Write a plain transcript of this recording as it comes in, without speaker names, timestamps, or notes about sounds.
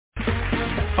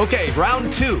Okay,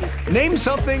 round 2. Name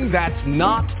something that's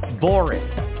not boring.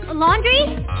 A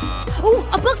laundry? Ooh,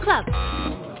 a book club.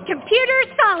 Computer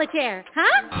solitaire,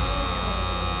 huh?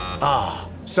 Ah,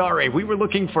 sorry, we were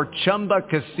looking for Chumba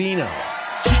Casino.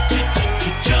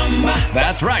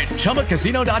 That's right,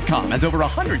 ChumbaCasino.com has over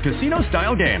 100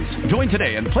 casino-style games. Join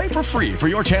today and play for free for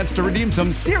your chance to redeem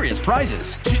some serious prizes.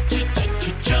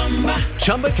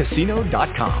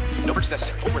 ChumbaCasino.com. No purchase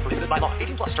necessary. Void where prohibited by law.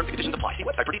 18+ terms and conditions apply. See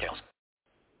website for details.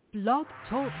 Blog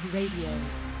Talk Radio.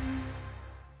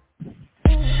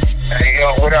 Hey,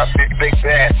 yo, what up, big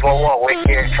bad 4-1, we're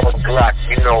here from the block.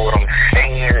 You know what I'm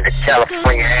saying, the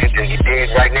California Angel. You dig?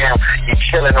 Right now, you're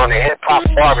chilling on the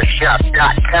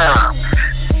hiphopbarbershop.com.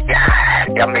 Yeah,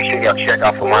 y'all make sure y'all check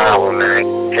out for my album,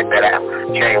 man. Check that out.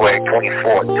 January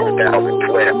 24th,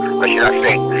 2012. Or should I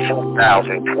say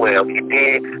 2012? You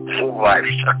dig? Zoo Life,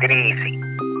 chuck it easy.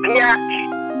 Yeah.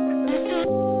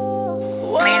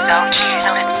 Please don't cheat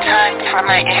till it's time for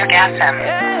my orgasm.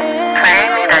 Play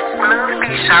me that smooth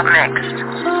B-sharp mix.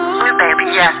 Ooh, baby,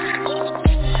 yes.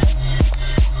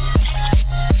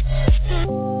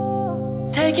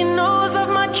 Taking notes off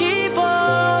my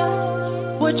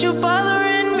keyboard. What you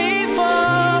bothering me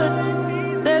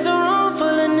for? There's a room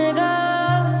full of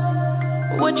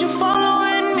niggas. What you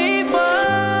following me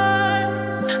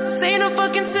for? Say no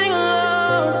fucking sing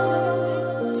along.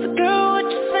 So girl, what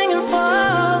you singing for?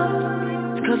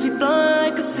 Cause we blowing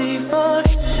like a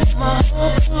C4. My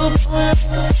whole crew blowing like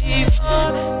a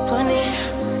C4.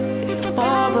 20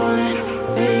 ball rolling.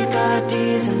 Big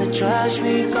IDs in the trash,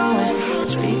 we going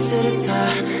straight to the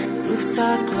top.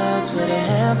 Rooftop clubs with a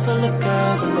handful of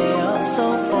girls and they all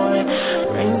so foreign.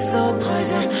 Rain so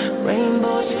poison,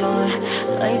 rainbows flowing.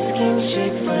 Light skin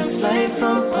shape for a flight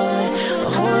from Poland. A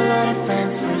whole lot of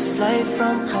friends for a flight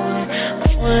from Poland.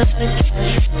 A whole lot of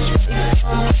cash straight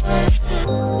from Poland.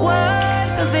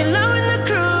 Why? Cause they loving the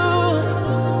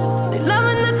crew. They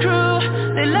loving the crew.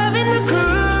 They loving the crew.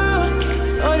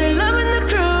 Oh, they loving the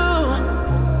crew.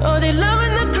 Oh, they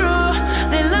loving the crew.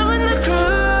 They loving the crew.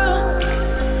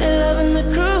 They loving the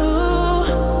crew.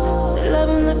 They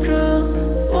loving the crew.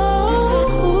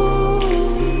 Whoa.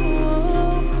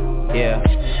 Yeah.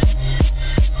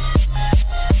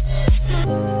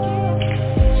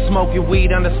 Smoking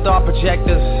weed under star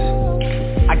projectors.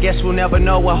 I guess we'll never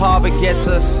know what Harvard gets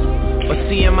us. But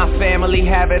seeing my family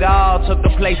have it all took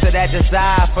the place of that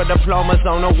desire for diplomas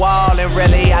on the wall. And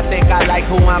really, I think I like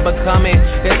who I'm becoming.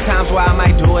 There's times where I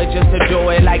might do it just to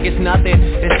do it like it's nothing.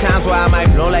 There's times where I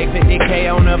might blow like 50K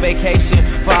on a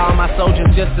vacation for all my soldiers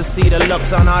just to see the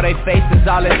looks on all their faces.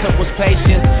 All it took was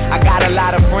patience. I got a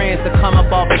lot of friends that come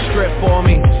up off the strip for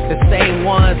me, the same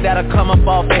ones that'll come up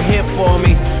off the hip for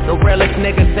me. The realest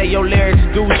niggas say your lyrics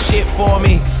do shit for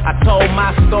me. I told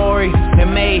my story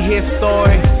and made his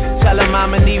story. Tell him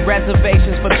I'ma need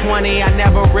reservations for 20. I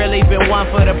never really been one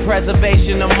for the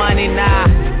preservation of money, nah.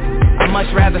 I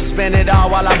much rather spend it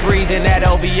all while I'm breathing. That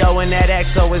OVO and that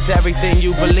XO is everything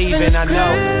you believe in, I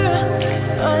know.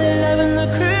 Oh, they loving the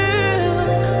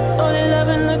crew. Oh, they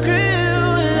loving the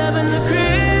crew. They loving the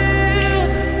crew.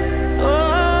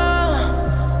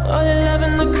 Oh, they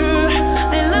loving the crew.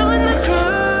 They loving the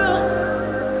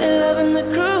crew. They loving the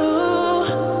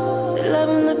crew. They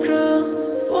loving the crew.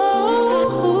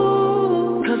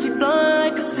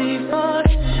 Like a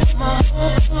C4, my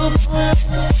whole crew like a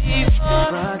C4.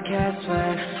 Broadcast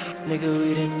swag, nigga, we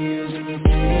the music.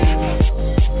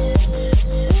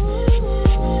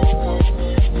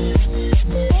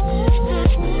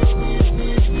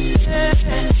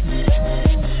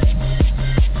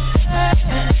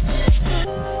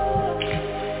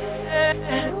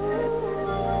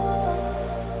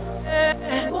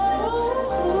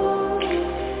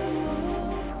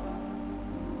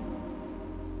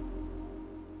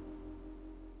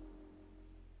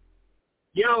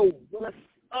 Yo, what's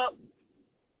up?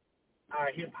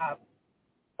 Our hip-hop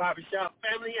barbershop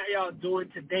family, how y'all doing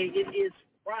today? It is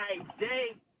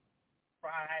Friday.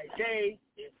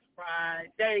 It's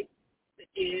Friday, the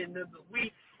end of the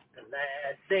week, the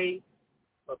last day.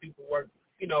 But people work,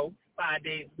 5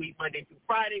 days a week, Monday through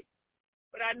Friday.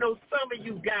 But I know some of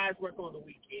you guys work on the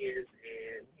weekends,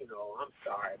 and, I'm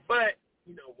sorry. But,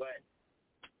 you know what?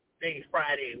 Today's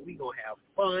Friday, and we're going to have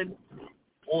fun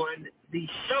on the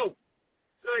show.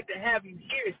 Good to have you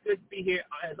here. It's good to be here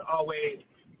as always.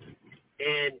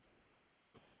 And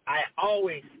I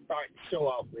always start the show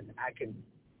off with, I can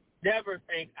never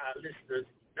thank our listeners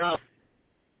enough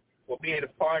for being a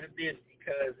part of this,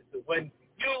 because if it wasn't for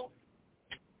you,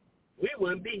 we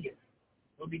wouldn't be here.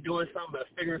 We'll be doing something else,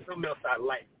 figuring something else out of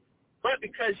life. But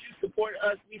because you support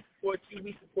us, we support you,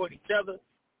 we support each other,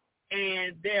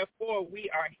 and therefore we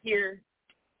are here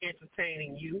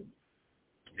entertaining you.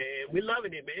 And we're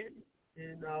loving it, man.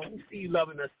 And we see you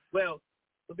loving us as well.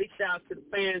 So big shout out to the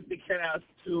fans, big shout out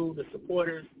to the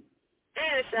supporters,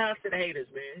 and shout out to the haters,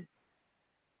 man.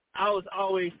 I was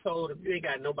always told if you ain't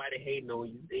got nobody hating on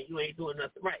you, then you ain't doing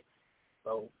nothing right.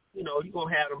 So, you're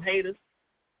going to have them haters.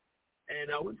 And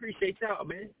we appreciate y'all,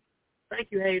 man.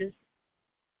 Thank you, haters.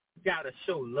 You got to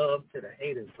show love to the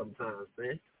haters sometimes,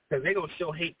 man, because they're going to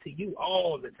show hate to you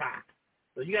all the time.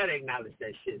 So you got to acknowledge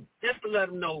that shit. Just to let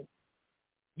them know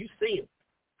you see them.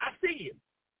 I see you.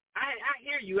 I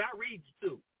hear you. I read you,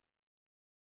 too.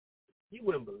 You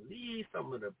wouldn't believe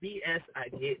some of the BS I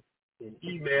get in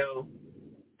email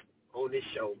on this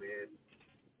show, man.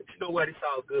 But you know what? It's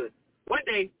all good. One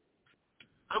day,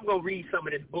 I'm going to read some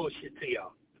of this bullshit to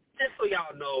y'all, just so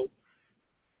y'all know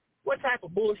what type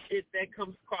of bullshit that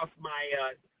comes across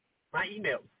my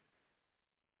emails.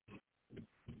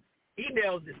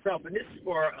 Emails itself, and this is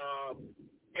for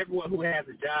everyone who has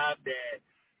a job that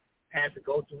has to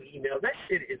go through emails. That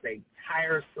shit is a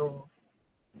tiresome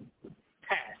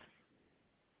task.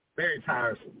 Very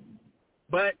tiresome.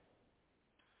 But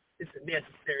it's a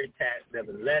necessary task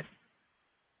nevertheless.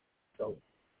 So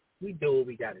we do what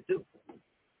we got to do.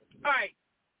 All right.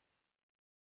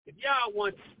 If y'all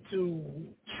want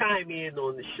to chime in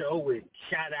on the show with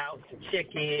shout-outs and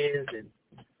check-ins and,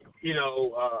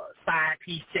 side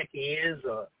piece check-ins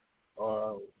or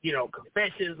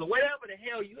confessions or whatever the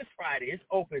hell it's Friday. It's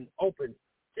open,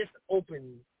 just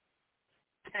open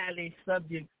tally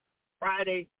subject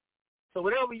Friday. So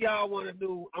whatever y'all want to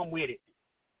do, I'm with it.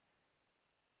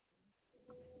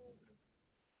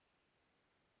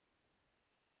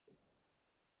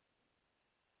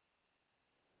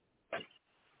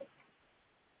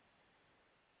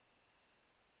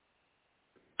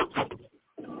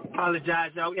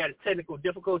 Apologize, y'all. We had a technical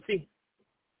difficulty.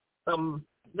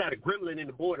 Got a gremlin in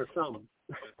the board or something.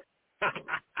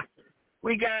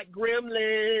 We got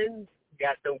gremlins. We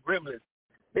got them gremlins.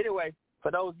 Anyway,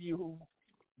 for those of you who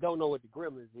don't know what the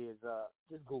gremlins is,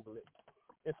 just Google it.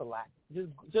 It's a lot.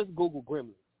 Just Google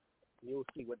gremlins. You'll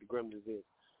see what the gremlins is.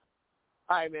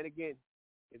 All right, man. Again,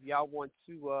 if y'all want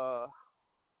to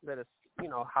let us,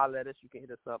 holler at us, you can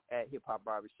hit us up at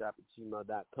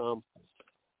hiphopbarbershop@gmail.com.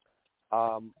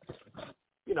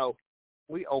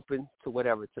 We open to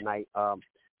whatever tonight.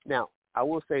 Now, I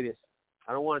will say this.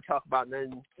 I don't want to talk about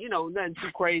nothing, nothing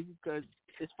too crazy because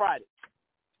it's Friday.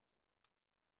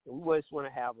 And we just want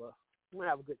to have a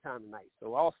good time tonight.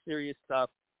 So all serious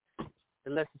stuff,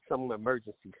 unless it's some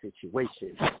emergency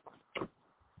situation,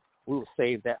 we will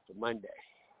save that for Monday,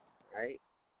 right?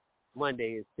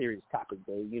 Monday is serious topic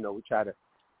day. We try to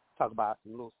talk about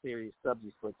some little serious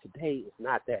subjects, but today is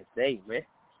not that day, man.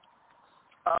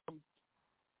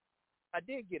 I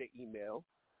did get an email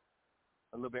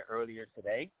a little bit earlier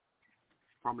today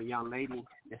from a young lady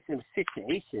that's in a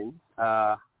situation,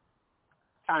 kind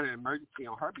of an emergency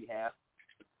on her behalf.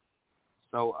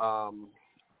 So, I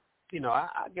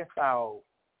guess I'll,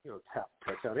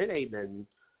 touch on it. It ain't nothing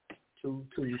too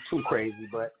crazy,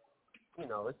 but,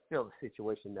 it's still a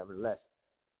situation nevertheless.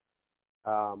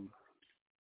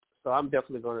 So I'm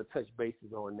definitely going to touch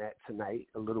bases on that tonight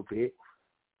a little bit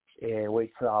and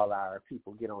wait till all our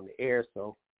people get on the air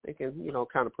so they can,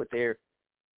 kind of put their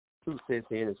 2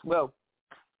 cents in as well.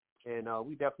 And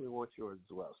we definitely want yours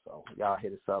as well. So y'all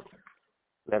hit us up.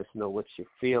 Let us know what you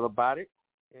feel about it.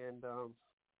 And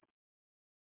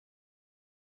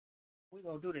we're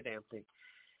going to do the damn thing.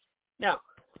 Now,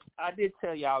 I did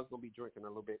tell y'all I was going to be drinking a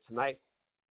little bit tonight.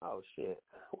 Oh, shit.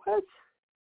 What?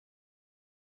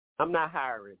 I'm not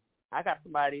hiring. I got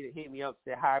somebody that hit me up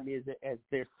and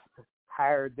said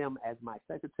hire them as my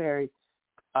secretary.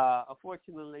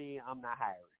 Unfortunately, I'm not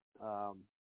hiring.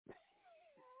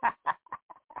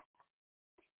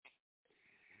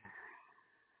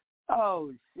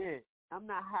 Oh, shit. I'm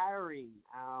not hiring.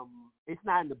 It's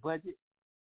not in the budget.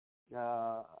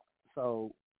 I'm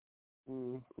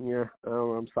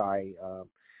sorry.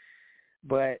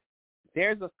 But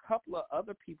there's a couple of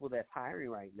other people that's hiring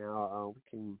right now. We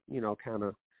can, kind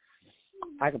of,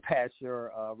 I can pass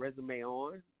your resume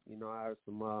on. I have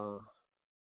some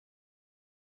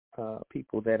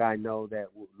people that I know that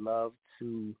would love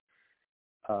to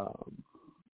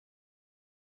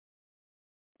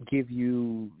give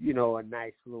you, a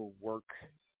nice little work.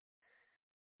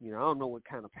 I don't know what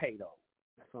kind of pay though.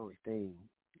 That's the only thing.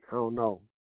 I don't know.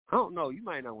 You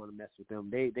might not want to mess with them.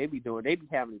 They be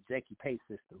having a janky pay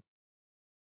system.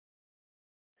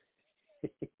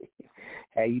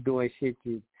 How you doing shit?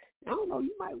 I don't know.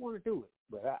 You might want to do it,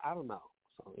 but I don't know.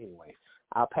 So anyway,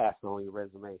 I'll pass on your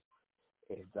resume,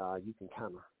 and you can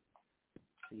kind of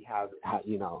see how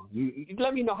you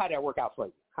let me know how that work out for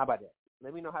you. How about that?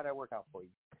 Let me know how that worked out for you.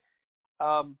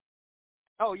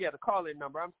 Oh, yeah, the call-in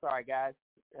number. I'm sorry, guys.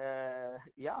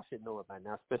 Y'all should know it by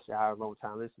now, especially our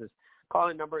long-time listeners.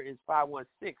 Call-in number is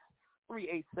 516-387-1245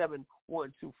 is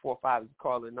the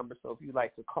call-in number. So if you'd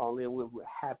like to call in, we're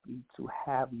happy to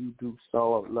have you do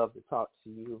so. I would love to talk to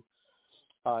you.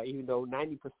 Even though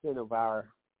 90% of our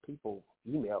people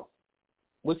email,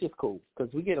 which is cool,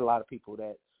 because we get a lot of people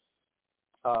that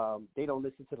they don't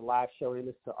listen to the live show. They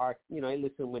listen to our, they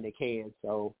listen when they can.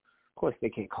 So, of course, they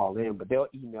can't call in, but they'll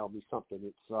email me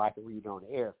something so I can read it on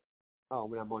the air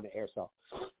when I'm on the air. So,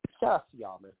 shout out to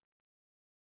y'all, man.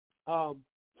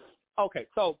 Okay,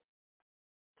 so,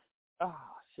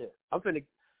 shit. I'm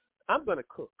gonna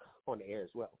cook on the air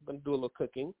as well. I'm gonna do a little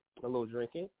cooking, a little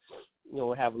drinking.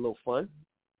 Have a little fun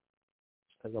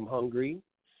because I'm hungry.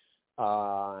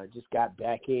 Just got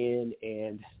back in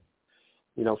and,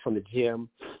 from the gym,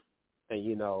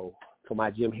 and for my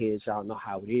gym heads, y'all know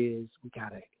how it is. We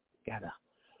gotta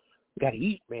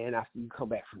eat, man. After you come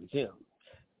back from the gym,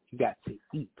 you got to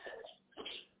eat.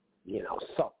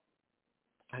 So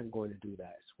I'm going to do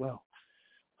that as well.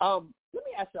 Let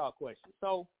me ask y'all a question.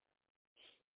 So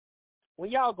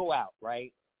when y'all go out,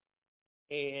 right,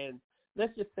 and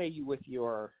let's just say you with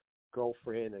your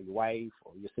girlfriend or your wife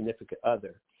or your significant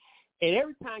other, and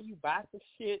every time you buy some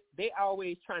shit, they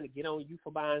always trying to get on you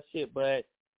for buying shit, but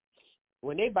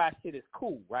when they buy shit, it's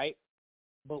cool, right?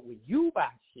 But when you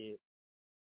buy shit,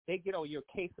 they get on your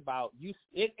case about you.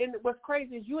 And what's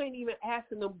crazy is you ain't even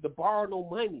asking them to borrow no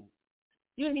money.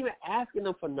 You ain't even asking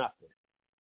them for nothing.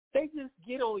 They just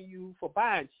get on you for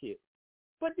buying shit.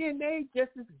 But then they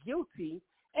just as guilty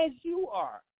as you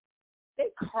are.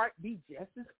 Their cart be just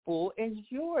as full as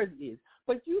yours is.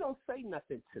 But you don't say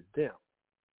nothing to them.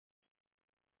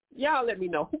 Y'all let me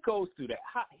know who goes through that.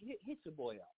 Hit your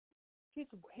boy up.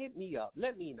 Hit me up.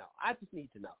 Let me know. I just need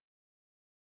to know.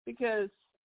 Because,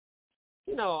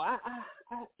 I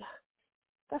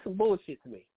that's some bullshit to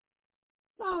me.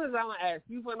 As long as I don't ask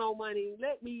you for no money,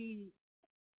 let me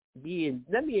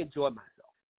enjoy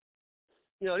myself.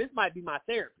 This might be my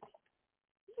therapy.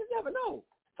 You just never know.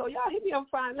 So y'all hit me up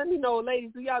fine. Let me know,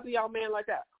 ladies, do y'all man like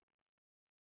that?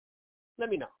 Let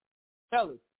me know.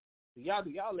 Fellas, do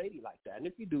y'all lady like that? And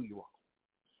if you do, you won't.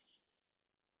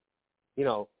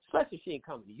 Especially if she ain't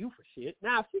coming to you for shit.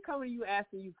 Now, if she coming to you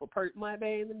asking you for money,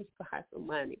 babe, let me buy some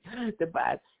money to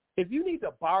buy. If you need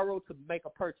to borrow to make a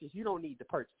purchase, you don't need to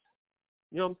purchase.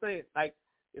 You know what I'm saying? Like,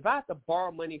 if I have to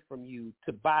borrow money from you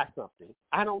to buy something,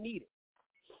 I don't need it.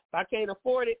 If I can't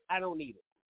afford it, I don't need it.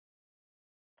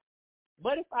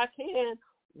 But if I can,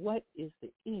 what is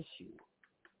the issue?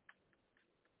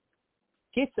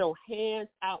 Get your hands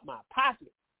out my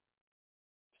pocket.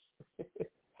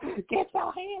 Get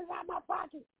your hands out my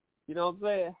pocket. You know what I'm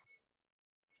saying?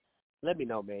 Let me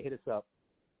know, man. Hit us up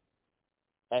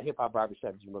at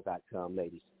hiphopbarbershop@gmail.com,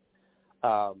 ladies.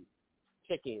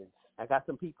 Check-ins. I got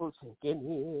some people checking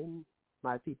in.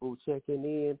 My people checking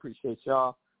in. Appreciate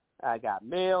y'all. I got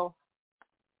mail.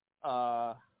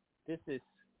 This is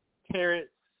Terrence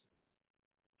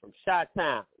from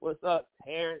Chi-Town. What's up,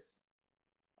 Terrence?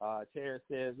 Terrence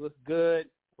says, what's good?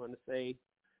 Want to say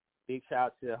big shout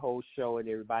out to the whole show and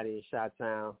everybody in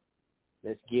Chi-Town.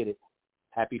 Let's get it.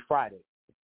 Happy Friday.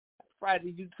 Happy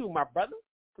Friday to you too, my brother.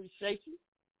 Appreciate you.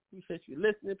 Appreciate you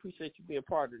listening. Appreciate you being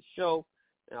part of the show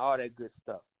and all that good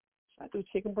stuff. Should I do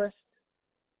chicken breast?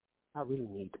 I really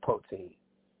need the protein.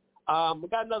 We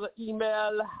got another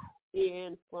email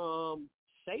in from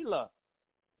Shayla.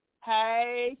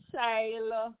 Hey,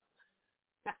 Shayla.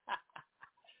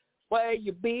 Where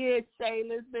you been,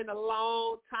 Shayla? It's been a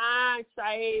long time,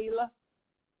 Shayla.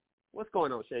 What's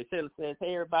going on, Shayla? Shayla says,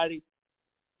 hey, everybody.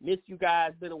 Missed you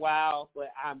guys. Been a while,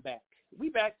 but I'm back. We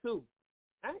back, too.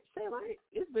 Shayla,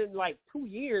 it's been like 2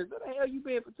 years. Where the hell you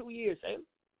been for 2 years, Shayla?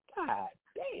 God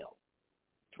damn.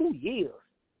 2 years.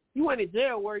 You went in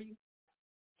jail, were you?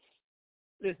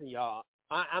 Listen, y'all,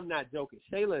 I'm not joking.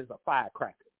 Shayla is a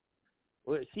firecracker.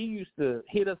 Well, she used to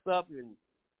hit us up and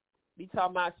be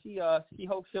talking about she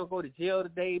hopes she'll go to jail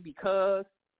today because,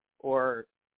 or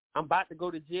I'm about to go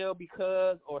to jail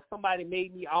because, or somebody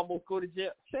made me almost go to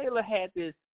jail. Shayla had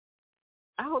this,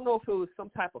 I don't know if it was some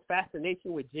type of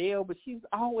fascination with jail, but she's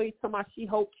always talking about she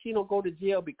hopes she don't go to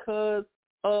jail because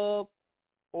of,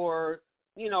 or,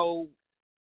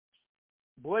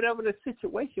 whatever the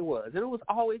situation was. And it was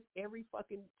always every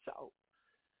fucking show.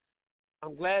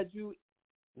 I'm glad you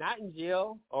not in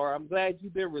jail, or I'm glad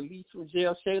you've been released from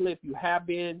jail, Shayla, if you have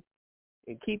been,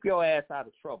 and keep your ass out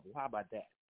of trouble. How about that?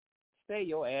 Stay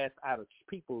your ass out of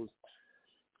people's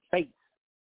face.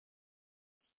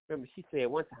 Remember, she said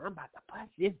one time, I'm about to punch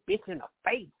this bitch in the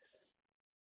face.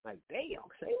 Like, damn,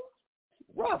 Shayla,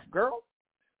 rough, girl.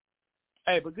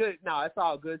 Hey, but good. No, it's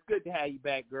all good. It's good to have you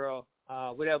back, girl.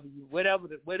 Whatever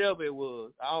it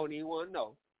was, I don't even want to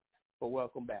know. But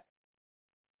welcome back.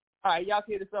 All right, y'all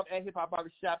can hit us up at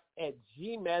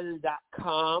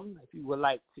hiphopbarbershop@gmail.com if you would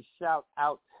like to shout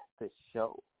out the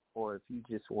show, or if you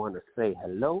just want to say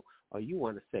hello, or you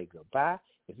want to say goodbye.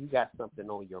 If you got something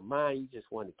on your mind, you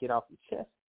just want to get off your chest,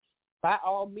 by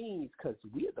all means, because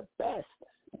we're the best.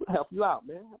 We'll help you out,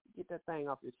 man. Help you get that thing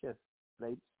off your chest,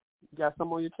 ladies. You got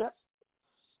something on your chest?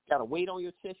 Got a weight on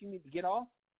your chest you need to get off?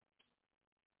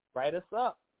 Write us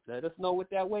up. Let us know what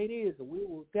that weight is, and we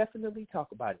will definitely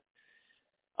talk about it.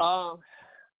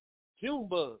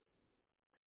 Junebug.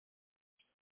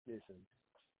 Listen,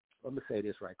 I'm going to say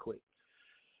this right quick.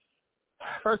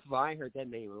 First of all, I ain't heard that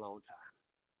name in a long time.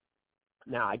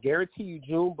 Now, I guarantee you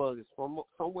Junebug is from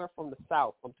somewhere from the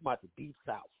South. I'm talking about the deep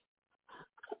South.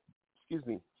 Excuse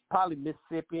me. Probably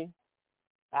Mississippi,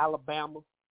 Alabama.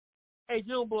 Hey,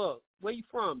 Junebug, where you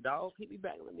from, dog? Hit me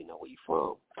back and let me know where you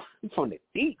from. You from the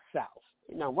deep South.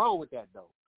 Ain't nothing wrong with that,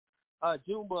 though.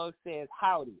 Junebug says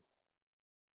howdy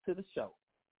to the show.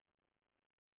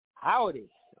 Howdy.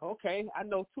 Okay, I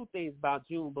know two things about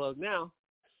Junebug now.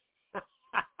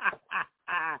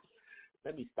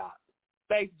 Let me stop.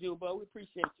 Thanks, Junebug. We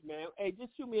appreciate you, man. Hey,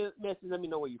 just shoot me a message. Let me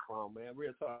know where you're from, man.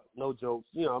 Real talk. No jokes.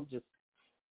 I'm just,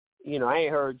 I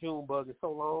ain't heard Junebug in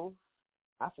so long.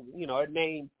 A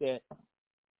name that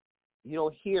you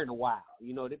don't hear in a while.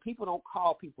 That people don't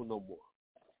call people no more.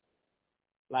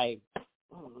 Like,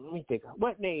 let me think.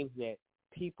 What names that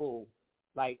people,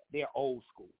 like, they're old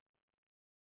school?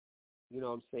 You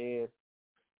know what I'm saying?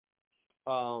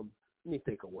 Let me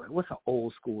think of one. What's an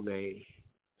old school name?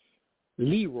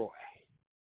 Leroy.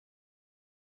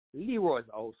 Leroy's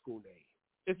an old school name.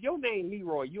 If your name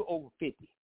Leroy, you're over 50.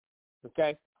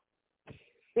 Okay?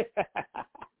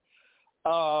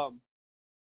 Let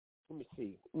me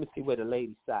see. Let me see where the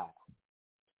ladies side.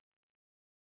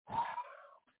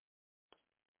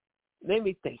 Let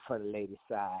me think for the ladies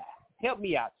side. Help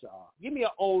me out, y'all. Give me an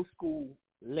old school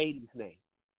lady's name.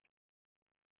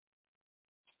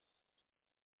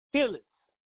 Phyllis.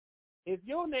 If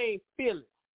your name Phyllis,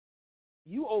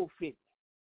 you owe 50.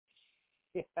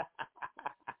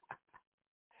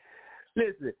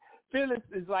 Listen, Phyllis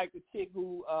is like the chick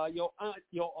who your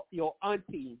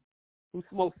auntie who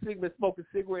smoking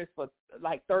cigarettes for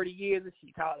like 30 years, and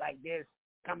she talk like this.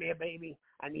 Come here, baby.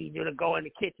 I need you to go in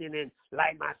the kitchen and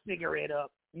light my cigarette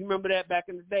up. You remember that back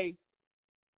in the day?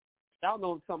 Y'all know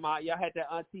what I'm talking about. Y'all had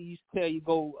that auntie used to tell you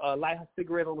go light her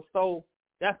cigarette on the stove.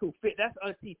 That's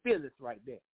Auntie Phyllis right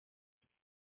there.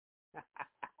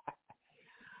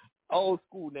 Old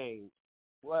school name.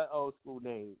 What old school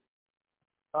name?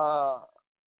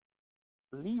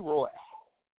 Leroy.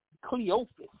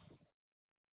 Cleophas.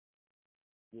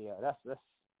 Yeah, that's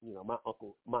my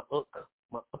uncle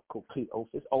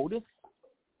Cleophas. Otis.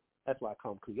 That's why I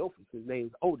call him Cleophas. His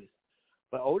name's Otis.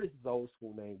 But Otis is an old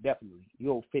school name, definitely.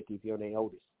 You owe 50 if your name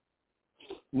Otis.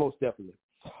 Most definitely.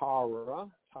 Tara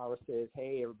says,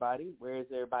 hey, everybody. Where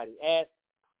is everybody at?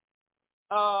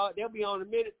 They'll be on in a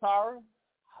minute, Tara.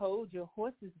 Hold your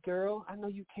horses, girl. I know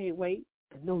you can't wait.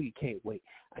 I know you can't wait.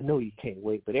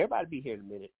 But everybody be here in a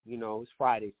minute. It's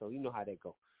Friday, so you know how that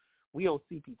go. We on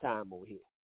CP time over here.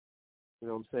 You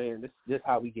know what I'm saying? This is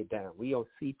how we get down. We on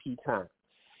CP time,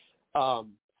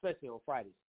 especially on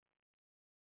Fridays.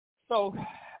 So,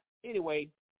 anyway,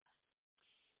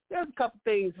 there's a couple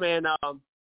things, man. There's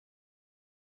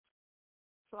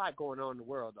a lot going on in the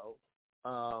world, though.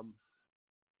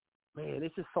 Man,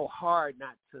 it's just so hard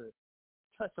not to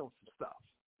touch on some stuff.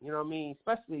 You know what I mean?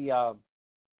 Especially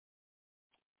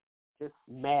just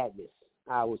madness,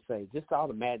 I would say. Just all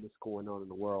the madness going on in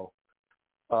the world.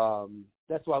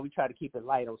 That's why we try to keep it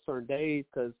light on certain days,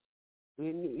 because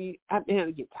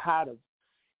I get tired of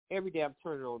every day I'm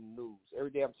turning on the news.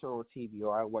 Every day I'm turning on TV,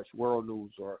 or I watch world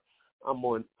news, or I'm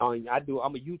a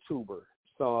YouTuber.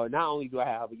 So not only do I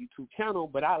have a YouTube channel,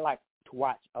 but I like to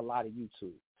watch a lot of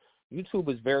YouTube. YouTube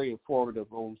is very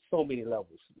informative on so many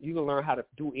levels. You can learn how to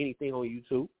do anything on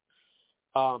YouTube.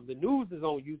 The news is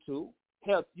on YouTube.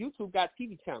 Hell, YouTube got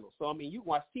TV channels, so you can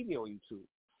watch TV on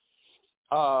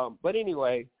YouTube. But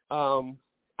anyway,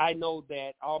 I know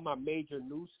that all my major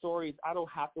news stories, I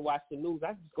don't have to watch the news.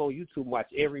 I just go on YouTube and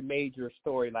watch every major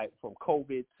story, like from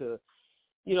COVID to,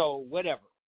 whatever.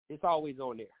 It's always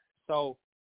on there. So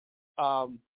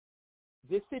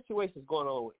this situation is going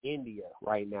on with India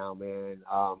right now, man.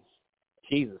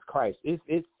 Jesus Christ.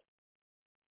 It's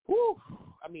whew.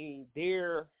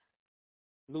 They're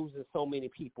losing so many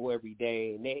people every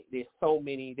day, and they're so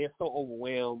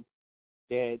overwhelmed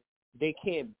that they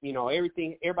can't,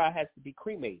 everybody has to be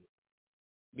cremated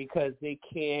because they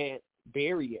can't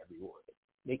bury everyone.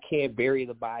 They can't bury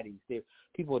the bodies.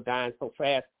 People are dying so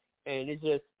fast. And it's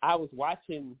just, I was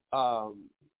watching,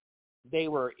 they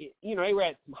were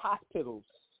at some hospitals,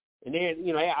 and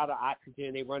they're out of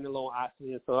oxygen. They run low on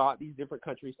oxygen, so all these different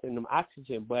countries send them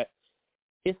oxygen. But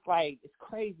it's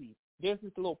crazy. There's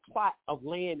this little plot of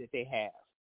land that they have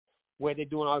where they're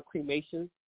doing all the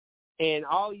cremations, and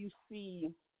all you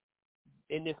see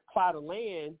in this plot of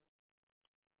land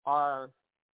are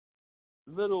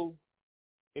little,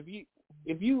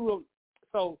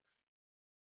 so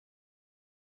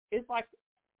it's like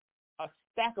a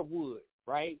stack of wood,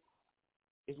 right?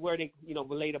 Is where they, will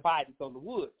lay the bodies on the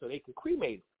wood so they can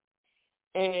cremate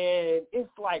them. And it's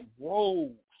like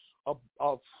rows of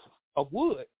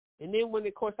wood. And then when,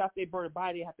 of course, after they burn the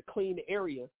body, they have to clean the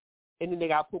area, and then they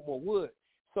got to put more wood.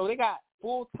 So they got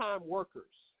full-time workers.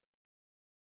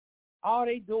 All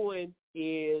they doing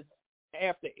is,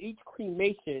 after each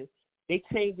cremation, they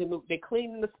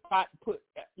cleaning the spot and put,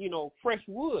 fresh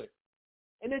wood.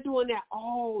 And they're doing that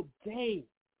all day,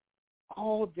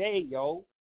 yo.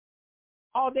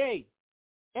 All day.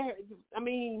 I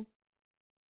mean,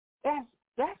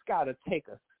 that's got to take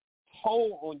a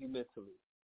toll on you mentally.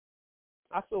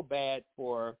 I feel bad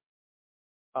for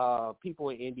people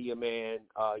in India, man.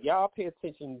 Y'all pay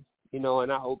attention,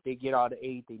 and I hope they get all the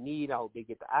aid they need. I hope they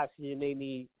get the oxygen they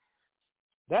need.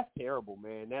 That's terrible,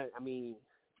 man. There's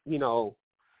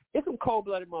some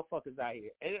cold-blooded motherfuckers out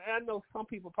here. And I know some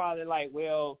people probably like,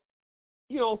 well,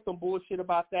 some bullshit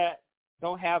about that.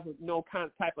 Don't have no kind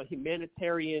of type of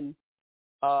humanitarian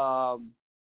bone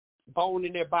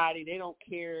in their body. They don't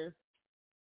care.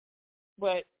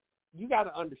 But you got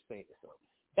to understand something.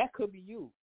 That could be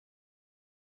you.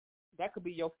 That could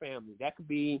be your family. That could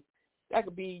be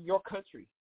your country.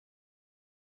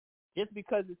 Just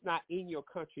because it's not in your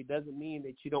country doesn't mean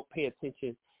that you don't pay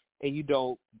attention and you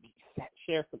don't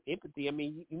share some empathy. I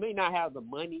mean, you may not have the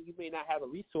money, you may not have the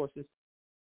resources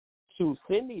to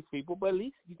send these people, but at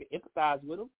least you can empathize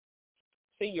with them.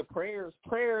 Send your prayers.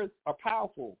 Prayers are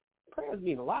powerful. Prayers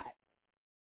mean a lot.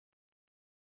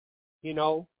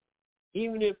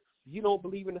 Even if you don't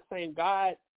believe in the same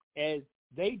God as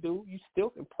they do, you still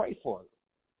can pray for them.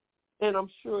 And I'm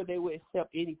sure they will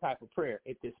accept any type of prayer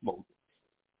at this moment,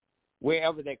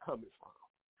 wherever they're coming from.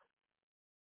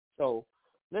 So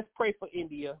let's pray for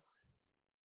India.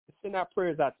 Let's send our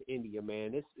prayers out to India,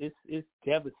 man. It's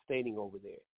devastating over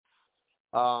there.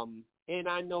 And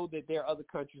I know that there are other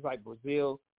countries like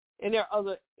Brazil, and there are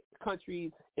other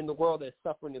countries in the world that's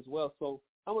suffering as well. So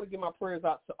I want to give my prayers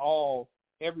out to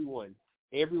everyone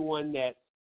that's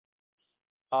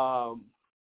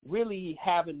really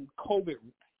having COVID,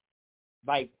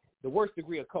 like the worst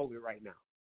degree of COVID right now.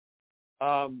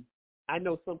 I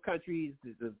know some countries,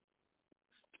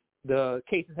 the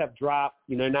cases have dropped.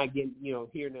 Not getting,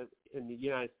 here in the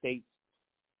United States,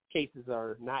 cases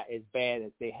are not as bad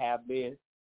as they have been.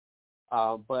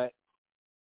 But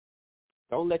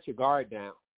don't let your guard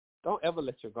down. Don't ever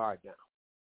let your guard down.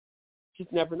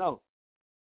 Just never know.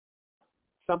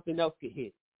 Something else could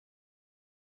hit.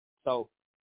 So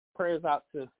prayers out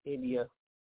to India,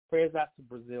 prayers out to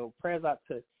Brazil, prayers out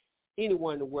to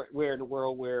anyone where in the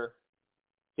world where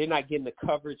they're not getting the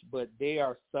coverage, but they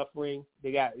are suffering.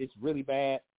 It's really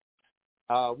bad.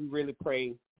 We really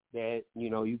pray that,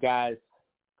 you guys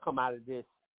come out of this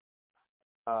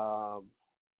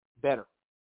better,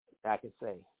 I can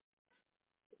say.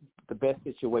 The best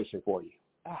situation for you.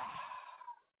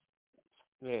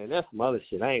 Man, that's some other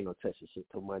shit. I ain't gonna touch this shit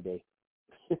till Monday.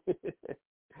 Because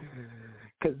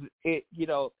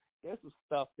there's some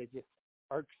stuff that just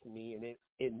irks me, and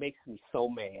it makes me so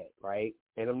mad, right?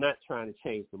 And I'm not trying to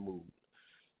change the mood.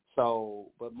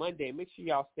 So, but Monday, make sure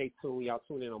y'all stay tuned. Y'all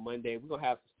tune in on Monday. We're gonna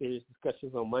have some serious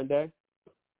discussions on Monday.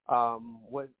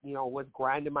 What's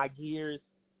grinding my gears,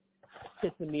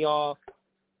 pissing me off.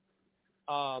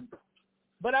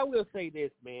 But I will say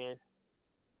this, man.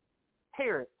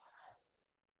 Parents,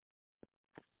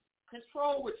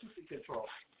 control what you can control.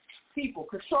 People,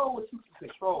 control what you can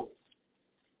control.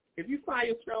 If you find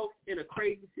yourself in a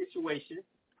crazy situation,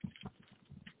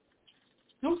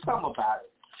 do something about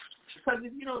it. Because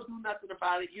if you don't do nothing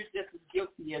about it, you're just as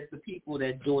guilty as the people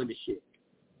that doing the shit.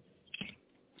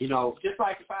 Just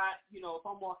like if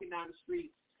I'm walking down the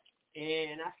street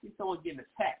and I see someone getting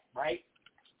attacked, right?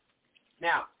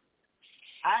 Now,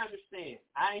 I understand.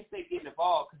 I ain't saying getting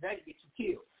involved because that can get you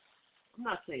killed. I'm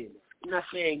not saying that. I'm not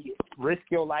saying risk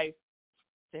your life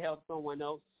to help someone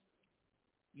else.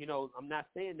 I'm not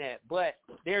saying that. But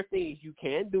there are things you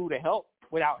can do to help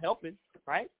without helping,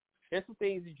 right? There's some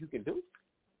things that you can do.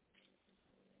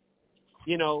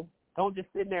 You know, don't just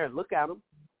sit there and look at them.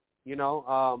 You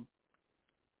know,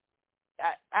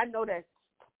 I know that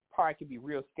part can be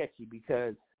real sketchy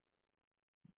because,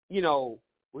 you know,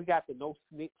 we got the no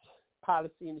snitch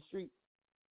policy in the street.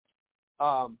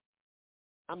 I'm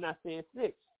not saying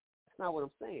snitch. That's not what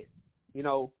I'm saying. You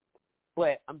know,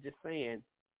 but I'm just saying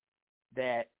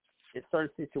that in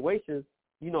certain situations,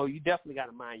 you know, you definitely got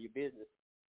to mind your business.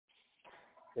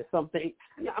 There's something,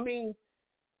 I mean,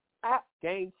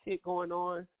 gang shit going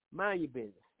on, mind your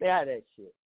business. Stay out of that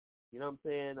shit. You know what I'm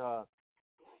saying?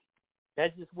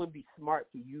 That just wouldn't be smart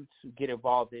for you to get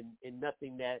involved in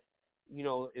nothing that, you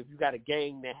know, if you got a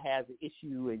gang that has an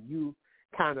issue and you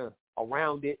kind of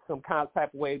around it some kind of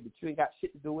type of way, but you ain't got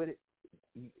shit to do with it,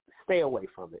 stay away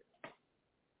from it.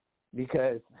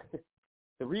 Because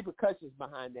the repercussions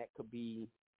behind that could be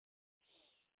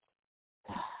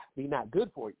not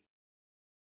good for you.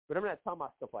 But I'm not talking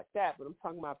about stuff like that, but I'm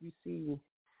talking about if you see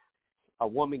a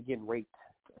woman getting raped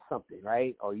or something,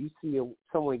 right? Or you see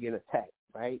someone getting attacked,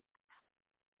 right?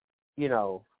 You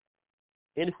know,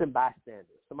 innocent bystander,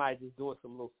 somebody just doing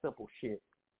some little simple shit.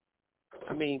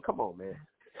 I mean, come on, man.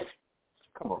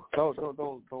 Come on. Don't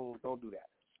do that.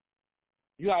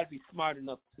 You got to be smart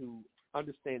enough to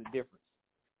understand the difference.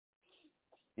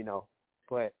 You know,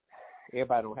 but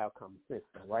everybody don't have common sense,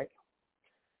 right?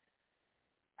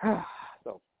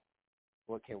 So,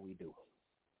 what can we do?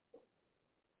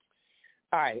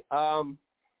 All right.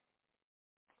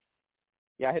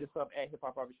 Yeah, hit us up at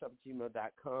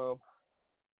hiphoparbarbershop@gmail.com.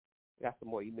 Got some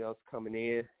more emails coming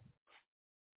in.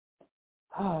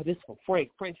 This is from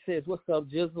Frank. Frank says, "What's up,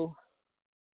 Ljezzle?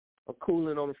 I'm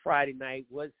cooling on a Friday night.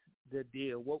 What's the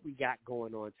deal? What we got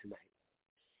going on tonight?"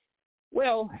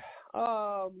 Well,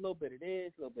 a little bit of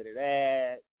this, a little bit of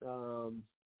that.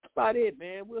 That's about it,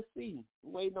 man. We'll see.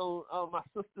 I'm waiting on my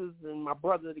sisters and my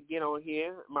brother to get on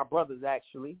here. My brothers,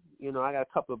 actually. You know, I got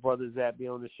a couple of brothers that be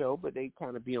on the show, but they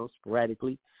kind of be on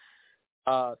sporadically.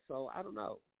 So I don't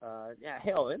know. Yeah,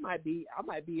 hell, I might be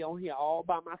on here all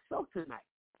by myself tonight.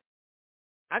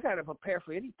 I got to prepare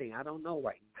for anything. I don't know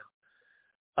right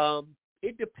now.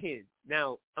 It depends.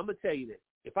 Now, I'm going to tell you this.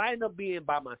 If I end up being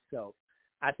by myself,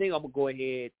 I think I'm going to go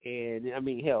ahead and, I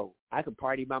mean, hell, I can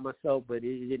party by myself, but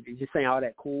it just ain't all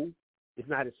that cool. It's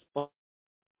not as fun.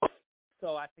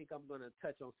 So I think I'm going to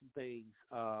touch on some things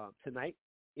tonight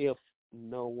if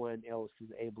no one else is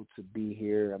able to be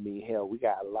here. I mean, hell, we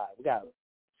got a lot. We got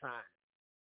time.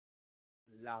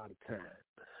 A lot of time.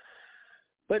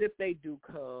 But if they do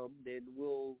come, then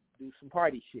we'll do some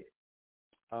party shit.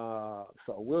 So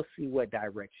we'll see what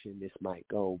direction this might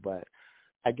go. But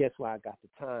I guess while I got the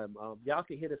time, y'all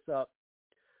can hit us up.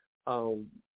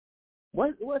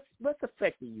 What's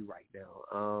affecting you right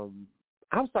now?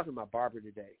 I was talking to my barber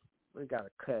today. I got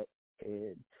a cut,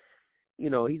 and you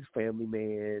know he's a family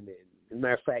man. And as a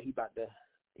matter of fact,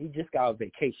 he just got a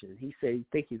vacation. He said he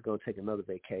think he's gonna take another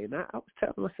vacation. And I was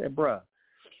telling him, I said, bruh,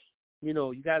 you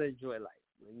know you gotta enjoy life.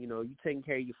 You know you taking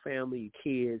care of your family, your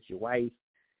kids, your wife.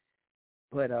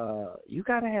 But you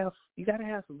gotta have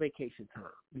some vacation time.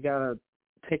 You gotta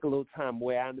take a little time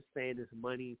away. I understand this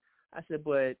money. I said,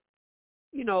 but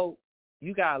you know,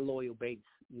 you got a loyal base.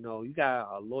 You know, you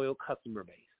got a loyal customer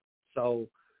base. So,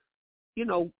 you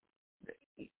know,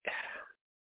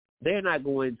 they're not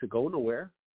going to go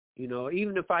nowhere. You know,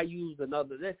 even if I use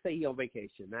another, let's say you're on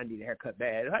vacation, I need a haircut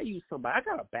bad. If I use somebody, I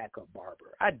got a backup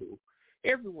barber. I do.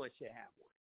 Everyone should have one.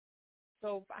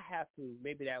 So if I have to,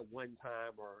 maybe that one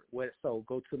time or what, so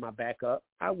go to my backup,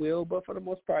 I will. But for the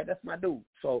most part, that's my dude.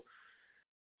 So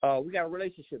we got a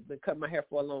relationship. Been cutting my hair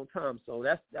for a long time, so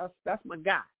that's my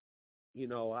guy. You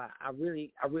know, I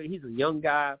really, he's a young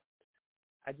guy.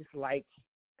 I just like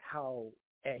how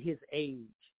at his age,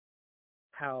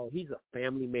 how he's a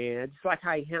family man. I just like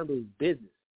how he handles his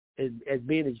business. As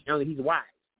being as young, he's wise.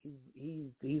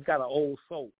 He's got an old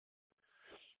soul.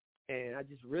 And I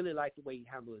just really like the way he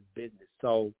handles his business.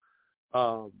 So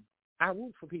I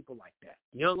root for people like that,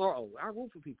 young or old. I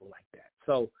root for people like that.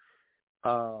 So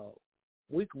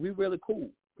we really cool.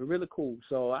 We're really cool.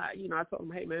 So I told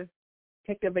him, hey man,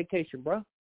 take that vacation, bro.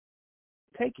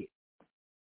 Take it.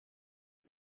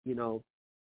 You know,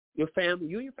 you and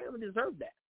your family deserve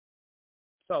that.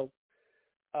 So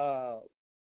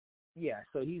yeah.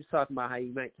 So he was talking about how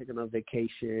he might take another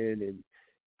vacation, and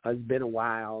it's been a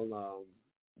while.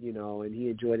 You know, and he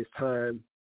enjoyed his time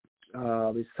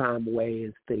away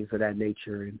and things of that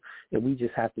nature. And we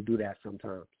just have to do that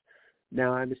sometimes.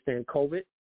 Now, I understand COVID.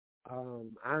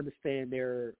 I understand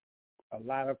there are a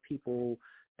lot of people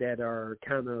that are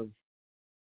kind of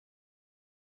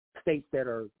states that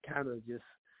are kind of just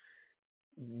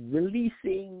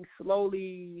releasing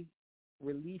slowly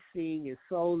releasing and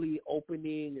slowly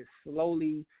opening and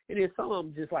slowly, and then some of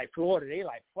them just like Florida, they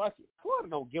like, fuck it. Florida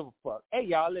don't give a fuck. Hey,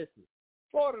 y'all, listen.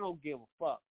 Florida don't give a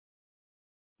fuck.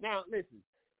 Now, listen,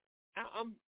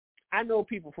 I know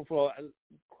people from Florida,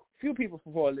 few people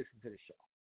from Florida listen to the show,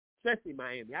 especially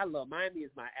Miami. I love Miami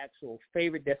is my actual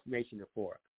favorite destination in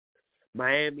Florida.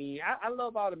 Miami, I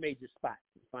love all the major spots.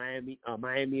 Miami,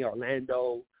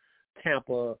 Orlando,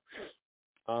 Tampa,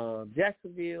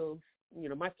 Jacksonville. You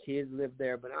know, my kids live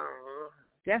there, but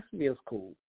Jacksonville's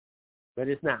cool, but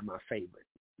it's not my favorite.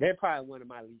 They're probably one of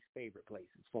my least favorite places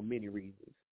for many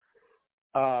reasons.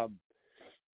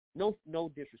 No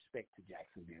disrespect to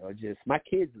Jacksonville. Just my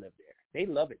kids live there. They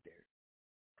love it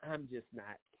there. I'm just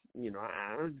not. You know,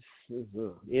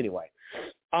 anyway.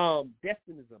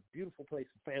 Destin is a beautiful place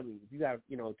for families. You got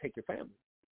to, take your family.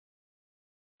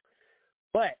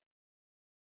 But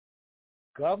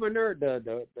governor,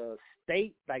 the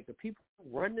state, like the people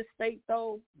who run the state,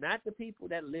 though, not the people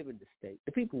that live in the state.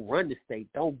 The people who run the state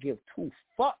don't give two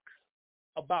fucks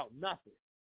about nothing.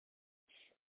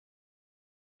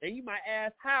 And you might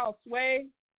ask, how, Sway?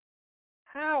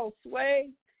 How, Sway?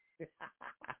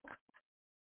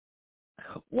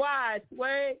 Why,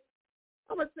 Sway?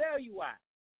 I'm going to tell you why.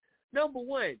 Number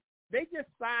one, they just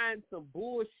signed some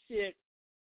bullshit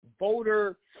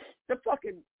voter. The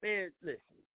fucking, man, listen,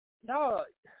 dog,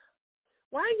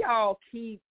 why y'all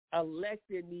keep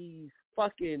electing these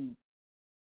fucking,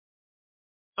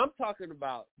 I'm talking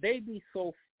about, they be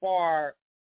so far,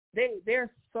 they're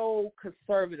so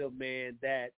conservative, man,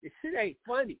 that the shit ain't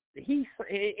funny. He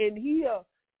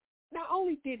not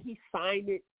only did he sign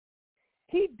it,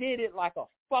 he did it like a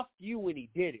fuck you when he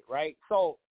did it, right?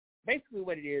 So basically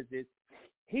what it is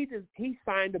he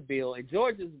signed a bill, and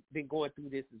Georgia's been going through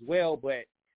this as well, but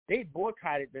they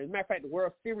boycotted. As a matter of fact, the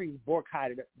World Series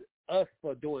boycotted us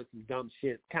for doing some dumb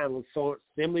shit, kind of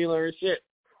similar and shit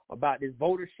about this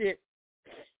voter shit.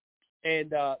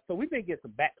 And so we've been getting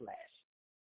some backlash.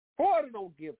 Florida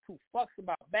don't give two fucks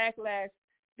about backlash.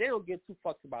 They don't give two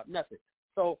fucks about nothing.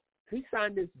 So he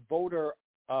signed this voter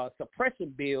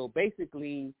suppression bill,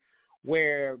 basically,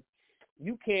 where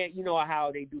you can't, you know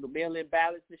how they do the mail-in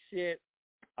ballots and shit.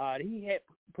 He had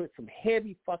put some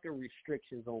heavy fucking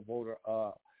restrictions on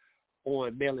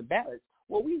on mail-in ballots.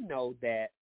 Well, we know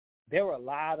that there were a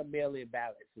lot of mail-in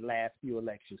ballots the last few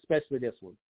elections, especially this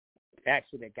one.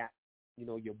 Actually, that got,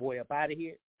 your boy up out of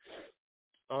here.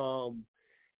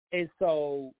 And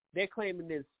so they're claiming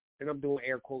this, and I'm doing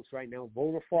air quotes right now,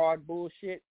 voter fraud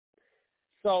bullshit.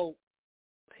 So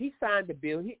he signed the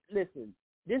bill. Listen,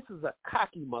 this is a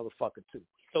cocky motherfucker, too.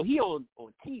 So he on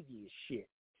TV and shit.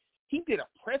 He did a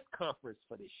press conference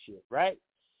for this shit, right?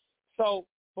 So,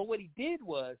 but what he did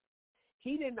was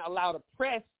he didn't allow the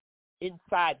press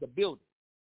inside the building,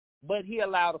 but he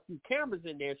allowed a few cameras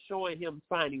in there showing him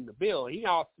signing the bill. He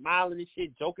all smiling and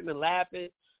shit, joking and laughing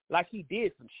like he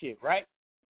did some shit, right?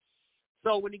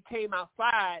 So when he came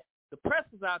outside, the press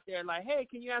was out there like, hey,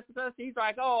 can you answer this? He's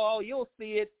like, oh, you'll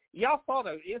see it. Y'all saw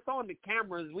it's on the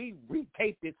cameras. We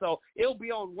retaped it, so it'll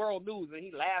be on World News. And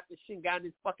he laughed and shit, got in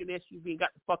his fucking SUV and got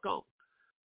the fuck on.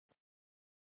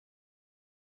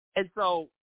 And so,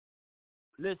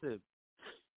 listen,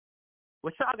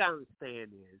 what y'all got to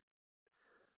understand is,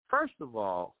 first of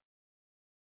all,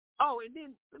 and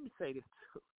then let me say this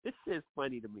too. This shit's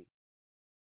funny to me.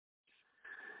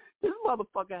 This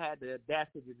motherfucker had the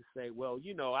audacity to say, well,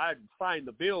 I signed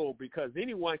the bill because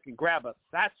anyone can grab a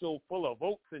satchel full of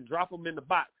votes and drop them in the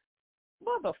box.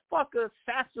 Motherfucker,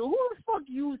 satchel. Who the fuck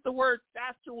used the word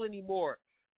satchel anymore?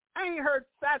 I ain't heard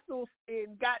satchels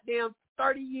in goddamn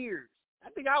 30 years. I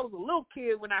think I was a little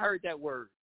kid when I heard that word.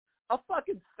 A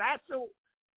fucking satchel?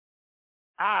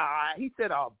 He said,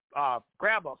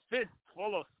 grab a fist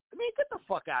full of, get the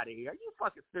fuck out of here. Are you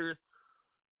fucking serious?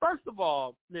 First of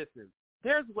all, listen.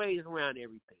 There's ways around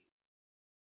everything.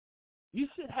 You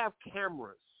should have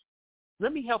cameras.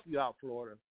 Let me help you out,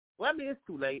 Florida. Well, it's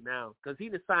too late now because he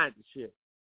decided the shit.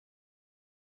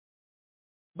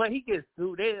 But he gets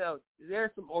sued.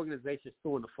 There's some organizations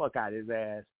suing the fuck out of his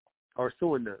ass or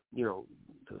suing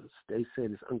they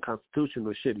saying it's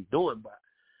unconstitutional shit he's doing, but